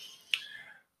 blah.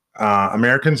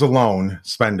 Americans alone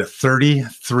spend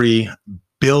 $33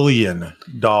 billion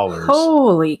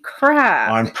Holy crap.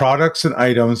 on products and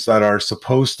items that are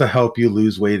supposed to help you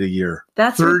lose weight a year.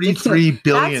 That's 33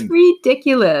 billion. That's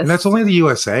ridiculous. And that's only the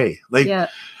USA. Like, yeah.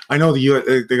 I know the US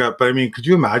they got, but I mean, could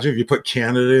you imagine if you put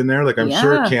Canada in there? Like, I'm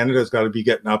sure Canada's got to be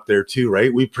getting up there too,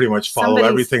 right? We pretty much follow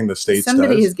everything the States does.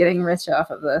 Somebody is getting rich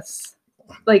off of this.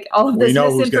 Like all of this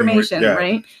misinformation,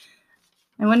 right?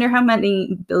 I wonder how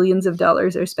many billions of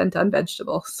dollars are spent on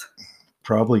vegetables.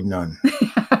 Probably none.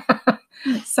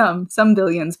 Some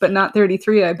billions, but not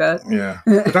 33, I bet. Yeah.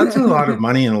 But that's a lot of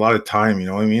money and a lot of time, you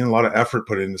know what I mean? A lot of effort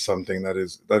put into something that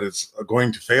is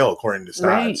going to fail according to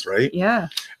stats, right? Yeah. And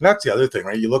that's the other thing,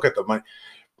 right? You look at the money,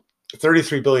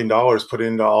 $33 billion put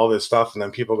into all this stuff, and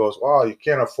then people goes, wow, you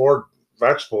can't afford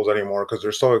vegetables anymore because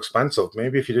they're so expensive.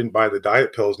 Maybe if you didn't buy the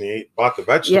diet pills and you bought the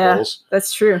vegetables,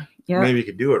 that's true. Yeah. Maybe you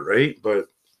could do it, right? But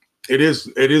it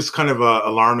is kind of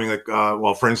alarming. Like,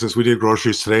 well, for instance, we did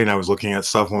groceries today, and I was looking at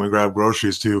stuff when we grabbed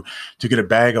groceries to get a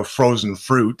bag of frozen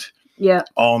fruit. Yeah.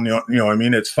 All I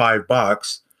mean, it's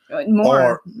 $5.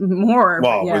 More.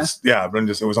 Well,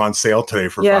 it was on sale today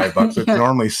for $5. It's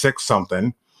normally $6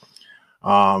 something.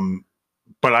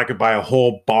 But I could buy a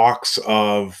whole box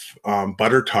of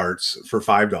butter tarts for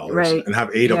 $5 and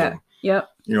have 8 of them. Yep.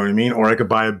 You know what I mean? Or I could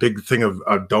buy a big thing of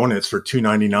donuts for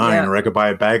 $2.99, or I could buy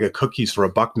a bag of cookies for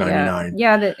 $1.99.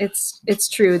 Yeah, it's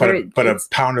true. But a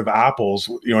pound of apples,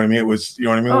 you know what I mean? It was, you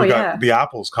know what I mean? We got the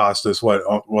apples cost us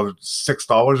 $6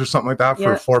 or something like that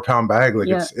for a 4-pound bag. Like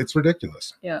it's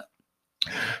ridiculous. Yeah.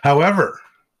 However,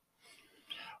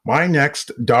 my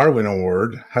next Darwin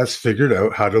Award has figured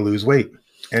out how to lose weight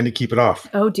and to keep it off.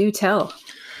 Oh, do tell.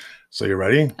 So you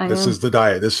ready? This is the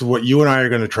diet. This is what you and I are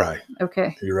going to try.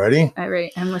 Okay. Are you ready? All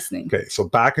right. I'm listening. Okay. So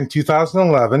back in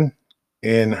 2011,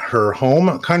 in her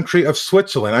home country of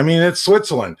Switzerland, I mean, it's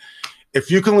Switzerland. If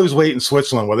you can lose weight in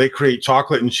Switzerland where they create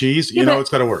chocolate and cheese, you know it's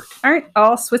got to work. Aren't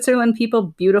all Switzerland people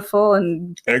beautiful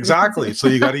and... Exactly. So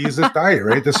you got to use this diet,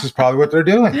 right? This is probably what they're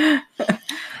doing.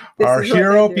 Our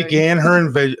hero began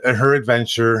her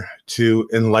adventure to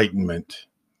enlightenment.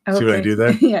 Okay. See what I do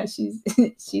there? Yeah,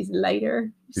 she's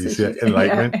lighter. You see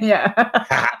enlightenment?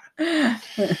 Yeah.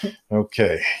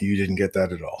 Okay, you didn't get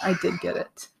that at all. I did get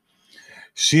it.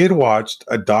 She had watched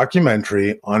a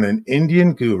documentary on an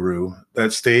Indian guru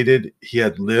that stated he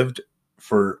had lived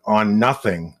on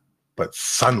nothing but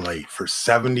sunlight for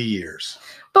 70 years.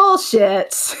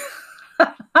 Bullshit.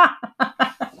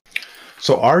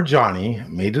 So our Johnny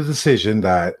made a decision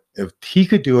that if he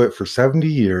could do it for 70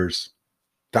 years,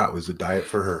 that was the diet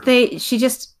for her. She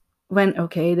just went,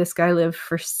 okay, this guy lived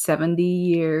for 70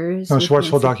 years. No, she watched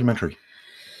the whole documentary.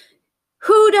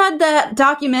 Who did that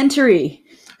documentary?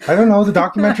 I don't know. The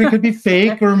documentary could be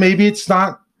fake, or maybe it's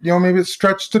not, maybe it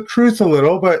stretched the truth a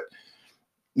little, but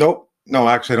nope. No,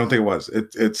 actually, I don't think it was.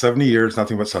 It's 70 years,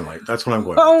 nothing but sunlight. That's what I'm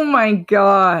going with. Oh my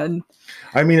God.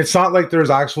 I mean, it's not like there's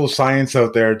actual science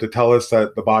out there to tell us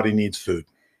that the body needs food.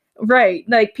 Right.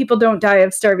 Like people don't die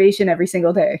of starvation every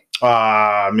single day.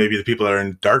 Maybe the people that are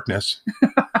in darkness.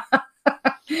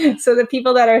 So the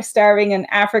people that are starving in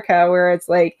Africa where it's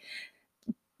like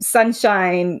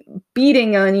sunshine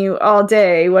beating on you all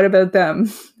day, what about them?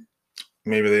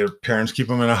 Maybe their parents keep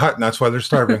them in a hut and that's why they're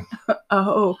starving.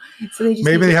 Oh, so they just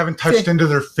they haven't touched into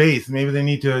their faith. Maybe they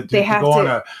need to go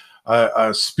on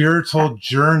a spiritual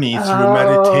journey through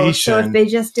meditation. So if they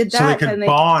just did that, so they can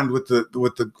bond with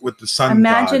the sun.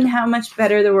 Imagine God. how much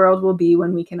better the world will be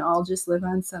when we can all just live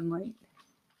on sunlight.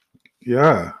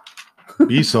 Yeah,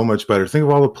 be so much better. Think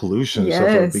of all the pollution stuff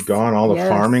that would be gone. All the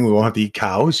farming. We won't have to eat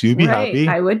cows. You'd be happy.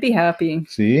 I would be happy.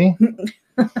 See.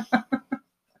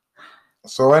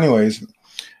 So, anyways,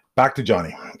 back to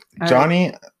Johnny.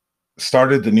 Johnny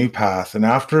started the new path, and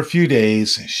after a few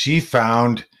days, she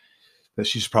found that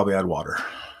she should probably add water.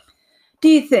 Do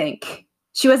you think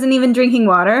she wasn't even drinking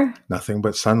water? Nothing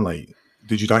but sunlight.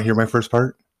 Did you not hear my first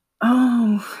part?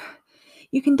 Oh,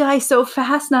 you can die so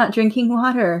fast not drinking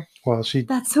water. Well,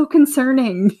 that's so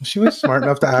concerning. She was smart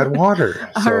enough to add water.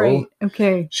 All right.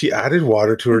 Okay. She added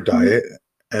water to her diet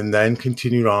and then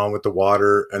continued on with the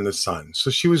water and the sun.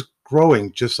 So she was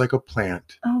growing just like a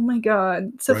plant. Oh my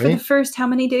God. So for the first, how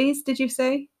many days did you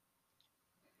say?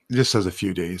 It just says a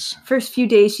few days. First few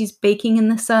days, she's baking in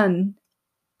the sun,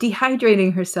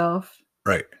 dehydrating herself.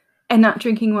 Right. And not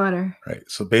drinking water. Right.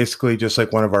 So basically just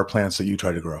like one of our plants that you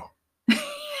try to grow.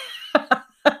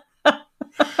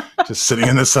 Just sitting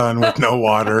in the sun with no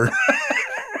water.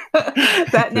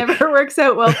 That never works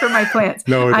out well for my plants.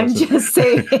 No, it I'm doesn't. just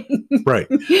saying. Right.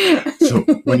 So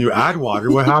when you add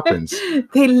water, what happens?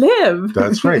 They live.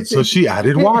 That's right. So she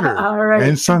added water All right.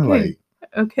 and sunlight.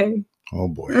 Okay. Oh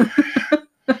boy.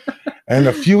 And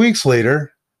a few weeks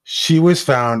later, she was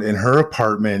found in her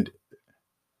apartment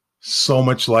so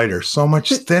much lighter, so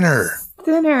much thinner.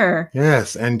 Thinner.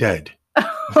 Yes, and dead.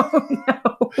 Oh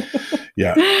no.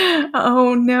 Yeah.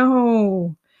 Oh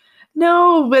no.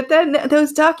 No, but then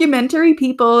those documentary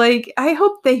people, like, I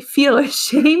hope they feel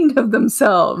ashamed of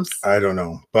themselves. I don't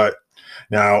know. But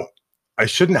now I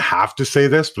shouldn't have to say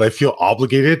this, but I feel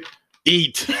obligated.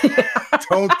 Eat.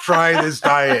 Don't try this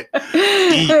diet.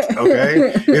 Eat,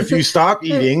 okay? If you stop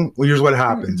eating, well, here's what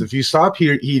happens. If you stop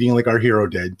eating like our hero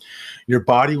did, your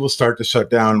body will start to shut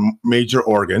down major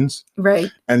organs. Right.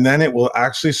 And then it will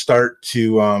actually start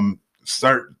to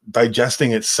start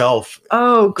digesting itself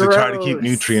to try to keep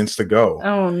nutrients to go.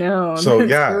 Oh no. So that's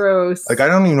yeah, gross. like I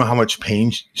don't even know how much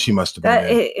pain she must have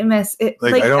been in.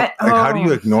 How do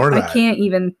you ignore that? I can't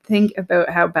even think about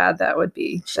how bad that would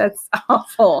be. That's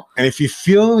awful. And if you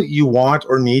feel you want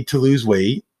or need to lose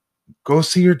weight, go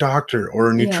see your doctor or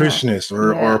a nutritionist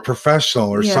or a professional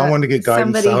or someone to get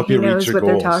guidance to help you reach your goals. Somebody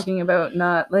who knows what they're talking about,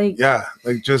 not like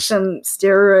like just some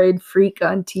steroid freak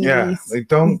on TV. Yeah, like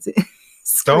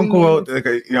don't go out. Like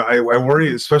I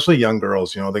worry, especially young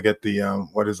girls. You know, they get the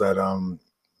what is that?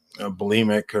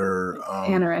 Bulimic or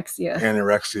anorexia.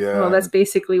 Anorexia. Well, that's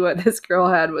basically what this girl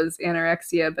had, was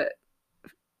anorexia, but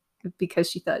because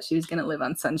she thought she was going to live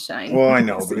on sunshine. Well, I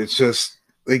know, but it's just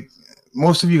like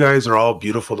most of you guys are all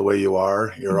beautiful the way you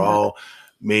are. You're all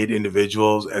made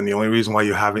individuals, and the only reason why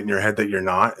you have it in your head that you're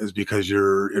not is because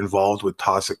you're involved with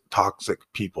toxic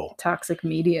people, toxic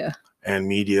media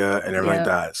and everything like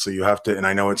that. So you have to, and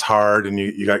I know it's hard, and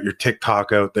you got your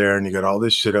TikTok out there and you got all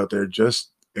this shit out there. Just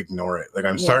ignore it. Like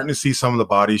I'm starting to see some of the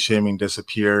body shaming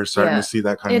disappear, starting to see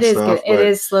that kind of stuff. It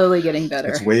is slowly getting better.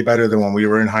 It's way better than when we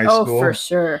were in high school. Oh, for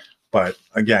sure. But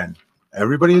again,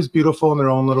 everybody is beautiful in their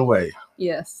own little way.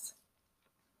 Yes.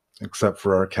 Except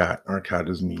for our cat. Our cat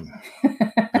is mean.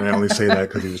 And I only say that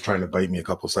because he was trying to bite me a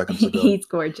couple seconds ago. He's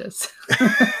gorgeous.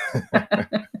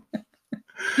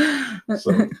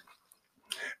 So,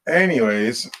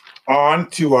 anyways, on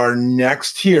to our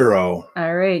next hero.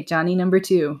 All right, Johnny number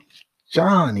 2.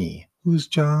 Johnny. Who's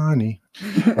Johnny?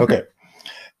 Okay.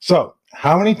 So,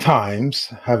 how many times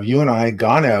have you and I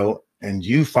gone out and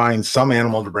you find some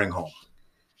animal to bring home?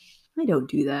 I don't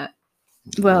do that.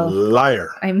 Well, liar.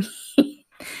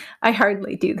 I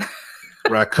hardly do that.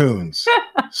 Raccoons,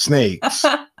 snakes,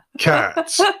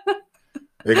 cats.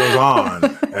 It goes on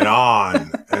and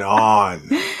on and on.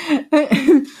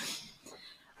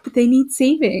 But they need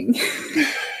saving.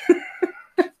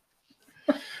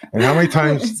 And how many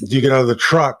times do you get out of the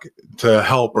truck to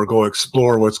help or go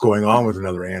explore what's going on with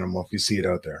another animal if you see it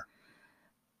out there?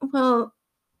 Well,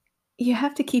 you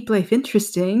have to keep life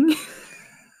interesting.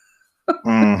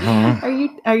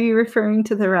 Mm-hmm. Are you referring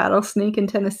to the rattlesnake in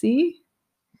Tennessee?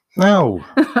 No.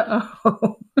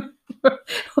 Oh.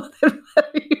 Well, then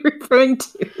what are you referring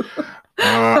to?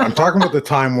 I'm talking about the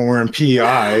time when we're in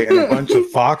PEI and a bunch of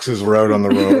foxes were out on the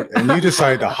road, and you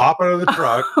decided to hop out of the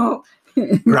truck,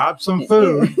 grab some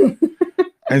food,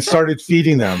 and started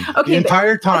feeding them. Okay, the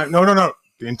entire time. No.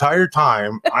 The entire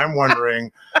time, I'm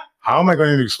wondering, how am I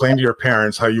going to explain to your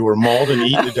parents how you were mauled and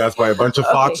eaten to death by a bunch of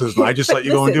foxes, and I just let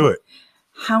you go and do it?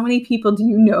 How many people do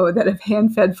you know that have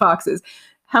hand-fed foxes?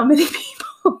 How many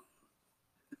people?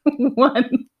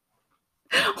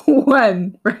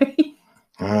 One, right?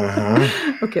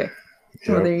 Okay. Yep.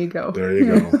 Well, there you go. There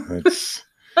you go.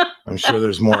 I'm sure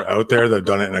there's more out there that have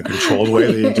done it in a controlled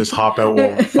way. That you just hop out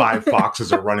while 5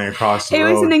 foxes are running across the road.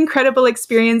 It was an incredible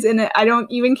experience, and I don't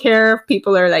even care if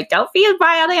people are like, "Don't feed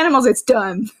wild animals." It's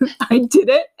done. I did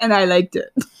it, and I liked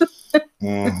it.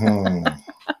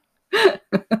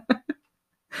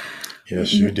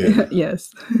 Yes, you did.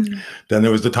 Yes. Then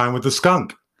there was the time with the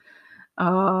skunk.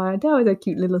 That was a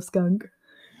cute little skunk.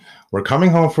 We're coming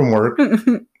home from work.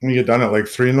 We get done at like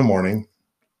 3 a.m.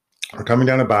 We're coming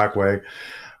down a back way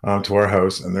to our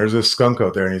house, and there's this skunk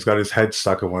out there, and he's got his head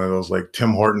stuck in one of those like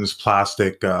Tim Hortons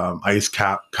plastic ice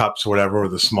cups or whatever,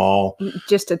 with a small,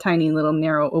 just a tiny little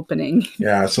narrow opening.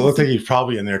 Yeah, so it looked like he's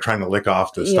probably in there trying to lick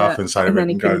off the stuff inside of it,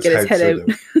 and he couldn't get his head out.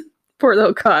 Poor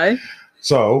little guy.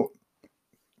 So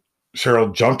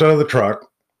Cheryl jumped out of the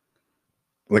truck.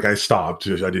 Like I stopped.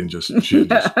 She didn't just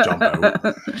jump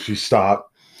out. She stopped.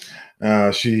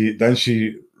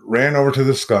 She ran over to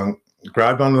the skunk,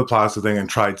 grabbed onto the plastic thing, and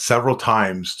tried several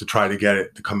times to try to get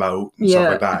it to come out and stuff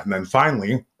like that. And then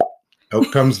finally,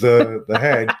 out comes the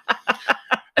head.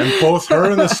 And both her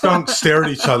and the skunk stare at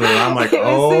each other. And I'm like, It was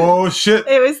oh, shit.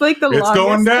 It was like the It's longest.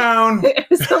 going down. It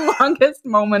was the longest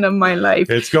moment of my life.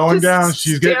 It's going Just down.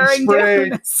 She's getting staring sprayed.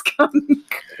 down a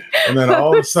skunk. And then I all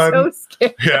of a was sudden, so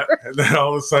scared. yeah. And then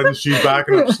all of a sudden she's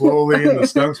backing up slowly and the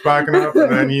skunk's backing up.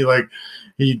 And then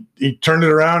he turned it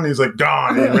around and he's like,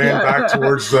 Dawn. And he ran back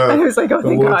towards I the was like, oh,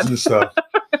 thank woods God. and stuff.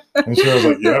 And so I was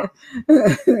like,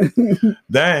 yep.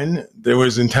 Then there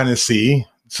was in Tennessee.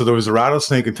 So there was a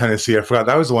rattlesnake in Tennessee. I forgot.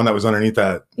 That was the one that was underneath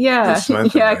that. Yeah,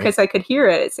 cement thing, yeah, right? because I could hear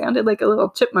it. It sounded like a little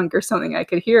chipmunk or something. I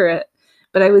could hear it.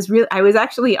 But I was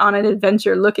actually on an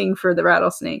adventure looking for the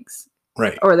rattlesnakes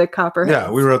Right. or the copperheads.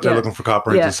 Yeah, we were out there looking for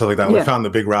copperheads Yeah. and stuff like that. Yeah. We found the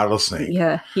big rattlesnake.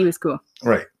 Yeah, he was cool.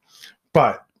 Right.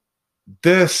 But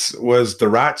this was the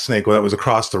rat snake that was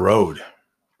across the road.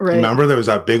 Right. Remember, there was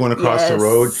that big one across the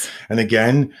road. Yes. And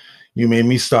again, you made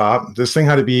me stop. This thing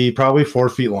had to be probably 4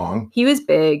 feet long. He was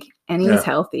big and he was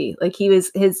healthy. Like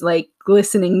his like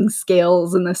glistening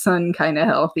scales in the sun kind of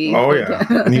healthy. Oh, Like,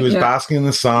 yeah. And he was basking in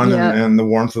the sun Yeah. and the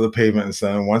warmth of the pavement. And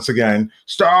then once again,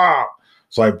 stop.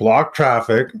 So I blocked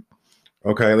traffic.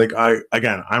 Okay. Like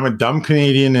I'm a dumb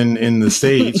Canadian in the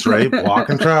States, right?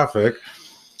 Blocking traffic.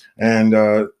 And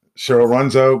Cheryl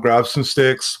runs out, grabs some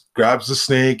sticks, grabs the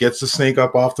snake, gets the snake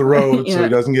up off the road so Yeah. he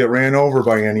doesn't get ran over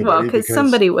by anybody. Well, because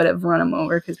somebody would have run him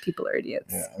over because people are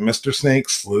idiots. Yeah, Mr. Snake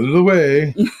slithered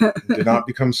away, did not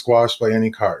become squashed by any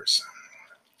cars.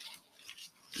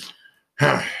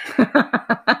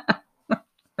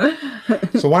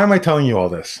 So why am I telling you all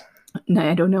this? No,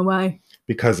 I don't know why.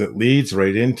 Because it leads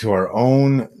right into our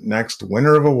own next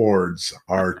winner of awards,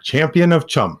 our champion of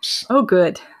chumps. Oh,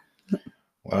 good.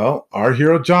 Well, our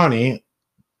hero Johnny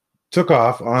took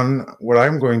off on what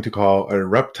I'm going to call a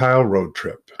reptile road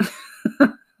trip.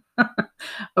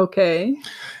 Okay.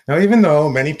 Now, even though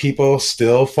many people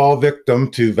still fall victim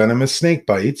to venomous snake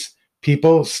bites,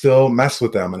 people still mess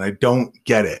with them, and I don't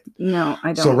get it. No,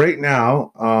 I don't. So right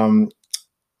now,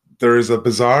 there's a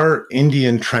bizarre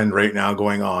Indian trend right now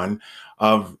going on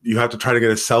of you have to try to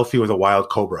get a selfie with a wild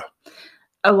cobra.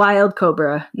 A wild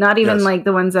cobra. Not even Yes. like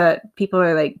the ones that people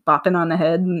are like bopping on the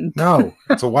head. And No,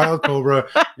 it's a wild cobra.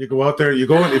 You go out there, if you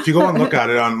go and look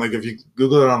at it on, like, if you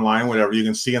Google it online, whatever, you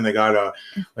can see, and they got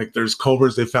like there's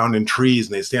cobras they found in trees,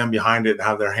 and they stand behind it and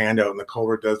have their hand out, and the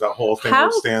cobra does that whole thing where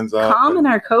it stands up. common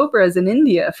are cobras in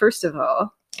India, first of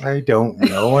all? I don't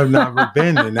know. I've never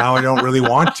been, and now I don't really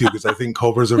want to because I think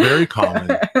cobras are very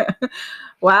common.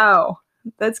 Wow.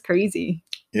 That's crazy.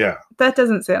 Yeah. That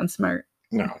doesn't sound smart.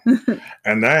 No.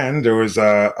 And then there was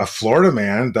a Florida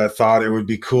man that thought it would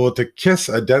be cool to kiss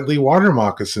a deadly water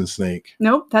moccasin snake.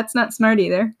 Nope, that's not smart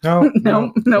either. No,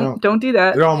 No, don't do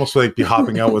that. They'd almost like be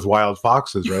hopping out with wild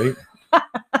foxes, right?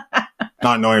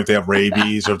 Not knowing if they have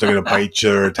rabies or if they're going to bite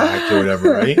you or attack you or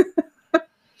whatever, right?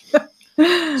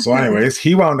 So anyways,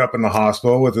 he wound up in the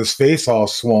hospital with his face all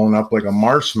swollen up like a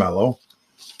marshmallow,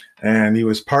 and he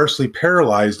was partially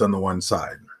paralyzed on the one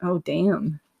side. Oh,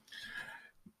 damn.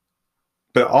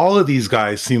 But all of these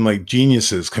guys seem like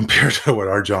geniuses compared to what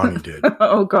our Johnny did.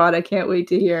 Oh, God, I can't wait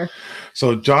to hear.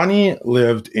 So Johnny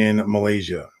lived in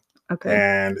Malaysia, Okay.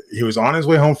 and he was on his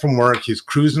way home from work. He's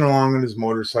cruising along on his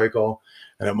motorcycle,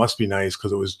 and it must be nice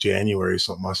because it was January,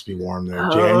 so it must be warm there.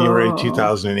 Oh. January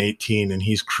 2018, and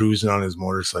he's cruising on his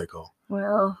motorcycle.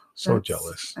 Well, So that's-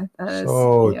 jealous. that is-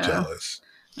 So yeah, jealous.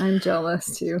 I'm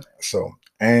jealous too. So,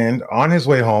 and on his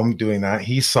way home doing that,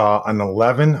 he saw an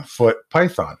 11-foot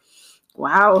python.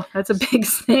 Wow, that's a big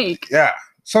snake. Yeah.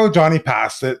 So Johnny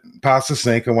passed the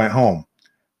snake and went home.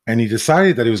 And he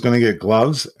decided that he was going to get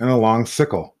gloves and a long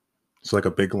sickle. It's like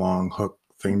a big long hook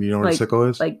thing. Do you know what a sickle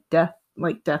is? Like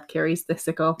death carries the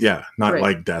sickle. Yeah, not Right.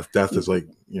 like death. Death is like,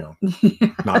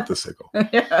 not the sickle.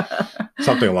 Yeah.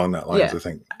 Something along that lines, Yeah. I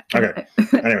think. Okay.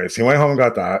 Anyways, he went home and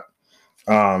got that.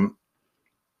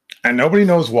 And nobody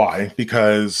knows why,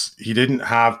 because he didn't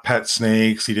have pet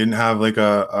snakes. He didn't have like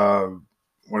a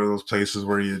one of those places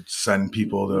where you'd send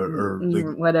people to, or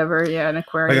like, whatever, yeah, an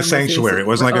aquarium. like a sanctuary. It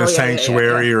wasn't like Oh, a yeah,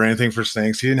 sanctuary or anything for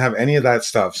snakes. He didn't have any of that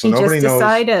stuff. So He nobody just knows.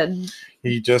 decided.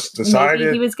 He just Maybe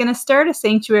decided. he was going to start a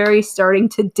sanctuary starting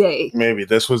today. Maybe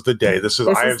this was the day.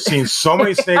 I have seen so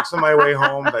many snakes on my way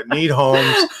home that need homes.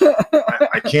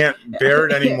 I can't bear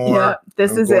it anymore. Yeah,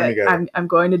 this I'm is going to it. get it. I'm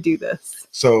going to do this.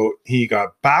 So he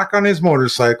got back on his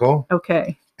motorcycle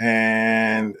Okay.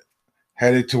 and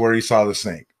headed to where he saw the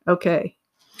snake. Okay.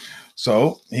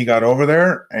 So he got over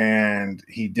there and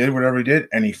he did whatever he did,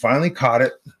 and he finally caught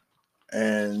it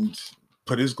and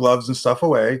put his gloves and stuff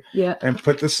away Yeah. and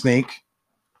put the snake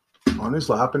on his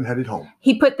lap and headed home.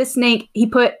 He put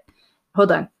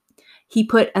hold on. He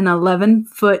put an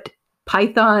 11-foot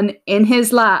python in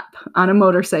his lap on a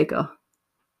motorcycle.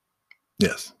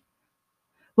 Yes.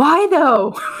 Why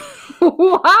though?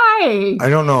 Why? I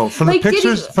don't know. From Like, the did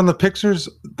pictures, from the pictures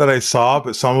that I saw,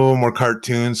 but some of them were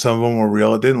cartoons, some of them were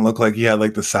real. It didn't look like he had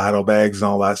like the saddlebags and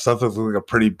all that stuff. It looked like a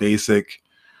pretty basic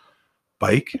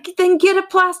bike. Then get a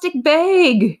plastic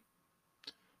bag.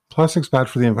 Plastic's bad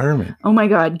for the environment. Oh my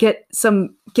God, get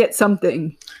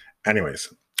something.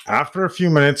 Anyways, after a few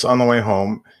minutes on the way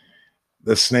home,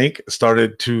 the snake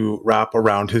started to wrap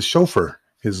around his chauffeur,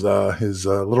 his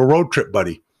little road trip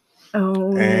buddy.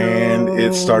 Oh, and no.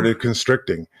 it started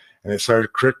constricting, and it started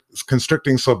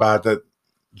constricting so bad that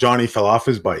Johnny fell off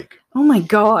his bike. Oh my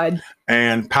God.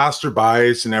 And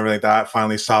passerbys and everything like that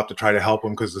finally stopped to try to help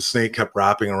him because the snake kept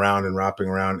wrapping around,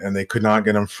 and they could not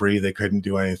get him free. They couldn't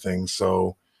do anything.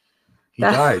 So he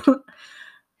died.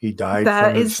 He died.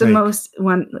 That from is the snake. most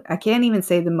one. I can't even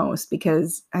say the most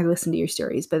because I listened to your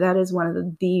stories, but that is one of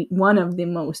the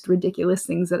most ridiculous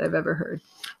things that I've ever heard.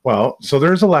 Well, so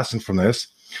there's a lesson from this.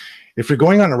 If you're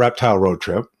going on a reptile road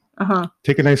trip,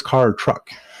 take a nice car or truck.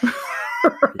 Right.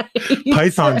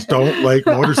 Pythons don't like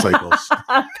motorcycles.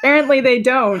 Apparently they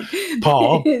don't.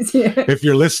 Paul, Yeah. if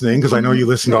you're listening, because I know you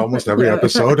listen to almost every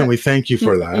episode, and we thank you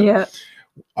for that. Yeah.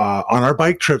 On our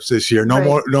bike trips this year,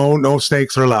 Right. no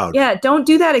snakes are allowed. Yeah, don't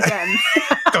do that again.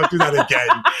 Don't do that again.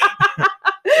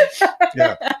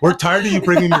 Yeah, we're tired of you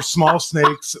bringing your small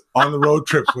snakes on the road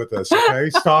trips with us. Okay,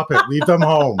 stop it. Leave them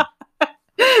home.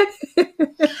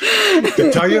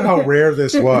 To tell you how rare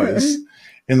this was,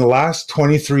 in the last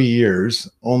 23 years,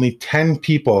 only 10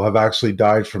 people have actually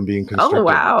died from being constricted. Oh,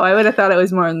 wow. I would have thought it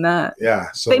was more than that.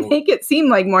 Yeah. So They make it seem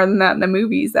like more than that in the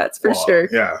movies, that's for well, sure.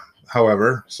 Yeah.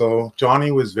 However, so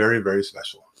Johnny was very, very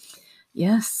special.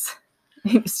 Yes.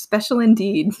 It was special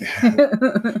indeed.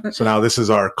 So now this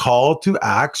is our call to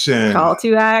action. Call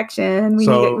to action.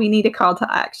 So- We need a call to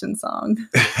action song.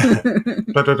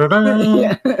 Da-da-da-da.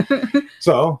 Yeah.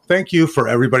 So thank you for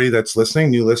everybody that's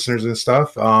listening, new listeners and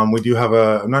stuff. We do have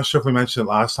I'm not sure if we mentioned it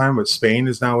last time, but Spain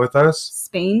is now with us.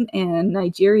 Spain and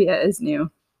Nigeria is new.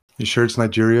 You sure it's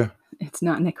Nigeria? It's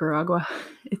not Nicaragua.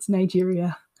 It's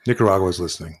Nigeria. Nicaragua is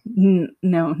listening.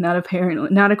 No, not apparently.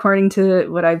 Not according to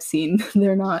what I've seen.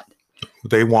 They're not.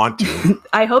 They want to.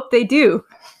 I hope they do.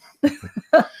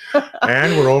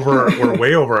 And we're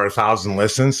way over 1,000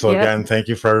 listens. So Yep. again, thank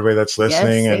you for everybody that's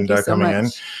listening Yes, and thank you so coming in.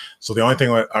 much. So the only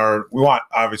thing we want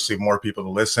obviously more people to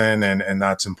listen, and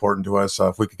that's important to us.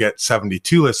 If we could get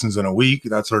 72 listens in a week,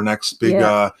 that's our next big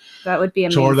That would be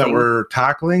amazing. chore that we're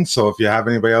tackling. So if you have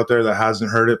anybody out there that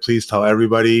hasn't heard it, please tell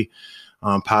everybody,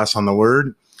 pass on the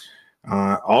word.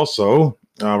 Also,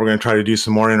 we're going to try to do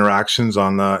some more interactions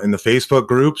in the Facebook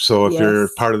group. So if you're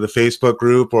Yes. part of the Facebook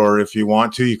group, or if you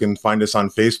want to, you can find us on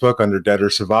Facebook under Dead or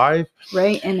Survive.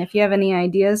 Right. And if you have any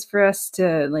ideas for us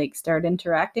to start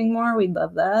interacting more, we'd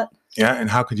love that. Yeah. And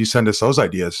how could you send us those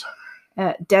ideas?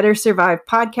 At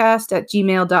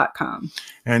deadersurvivepodcast@gmail.com.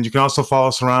 And you can also follow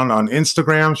us around on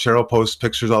Instagram. Cheryl posts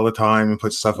pictures all the time and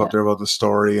puts stuff up there about the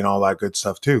story and all that good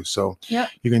stuff too. So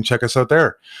you can check us out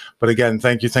there. But again,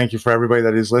 thank you for everybody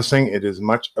that is listening. It is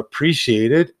much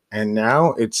appreciated. And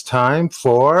now it's time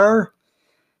for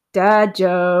Dad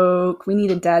joke. We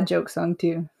need a dad joke song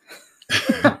too.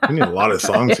 we need a lot of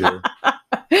songs here.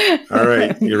 All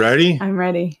right, you ready? I'm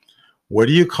ready. What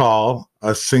do you call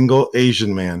a single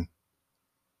Asian man?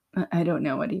 I don't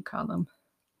know. What do you call them?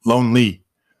 Lonely.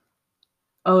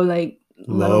 Oh, like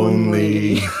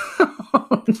lonely.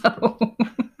 Oh, no.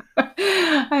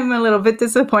 I'm a little bit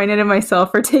disappointed in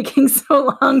myself for taking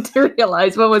so long to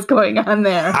realize what was going on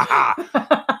there.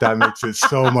 That makes it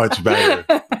so much better.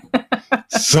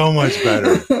 So much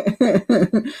better.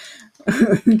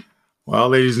 Well,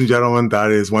 ladies and gentlemen, that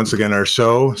is once again our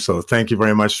show. So thank you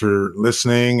very much for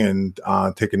listening and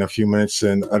taking a few minutes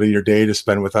out of your day to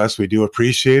spend with us. We do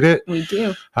appreciate it. We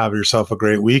do. Have yourself a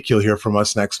great week. You'll hear from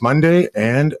us next Monday.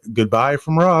 And goodbye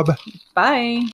from Rob. Bye.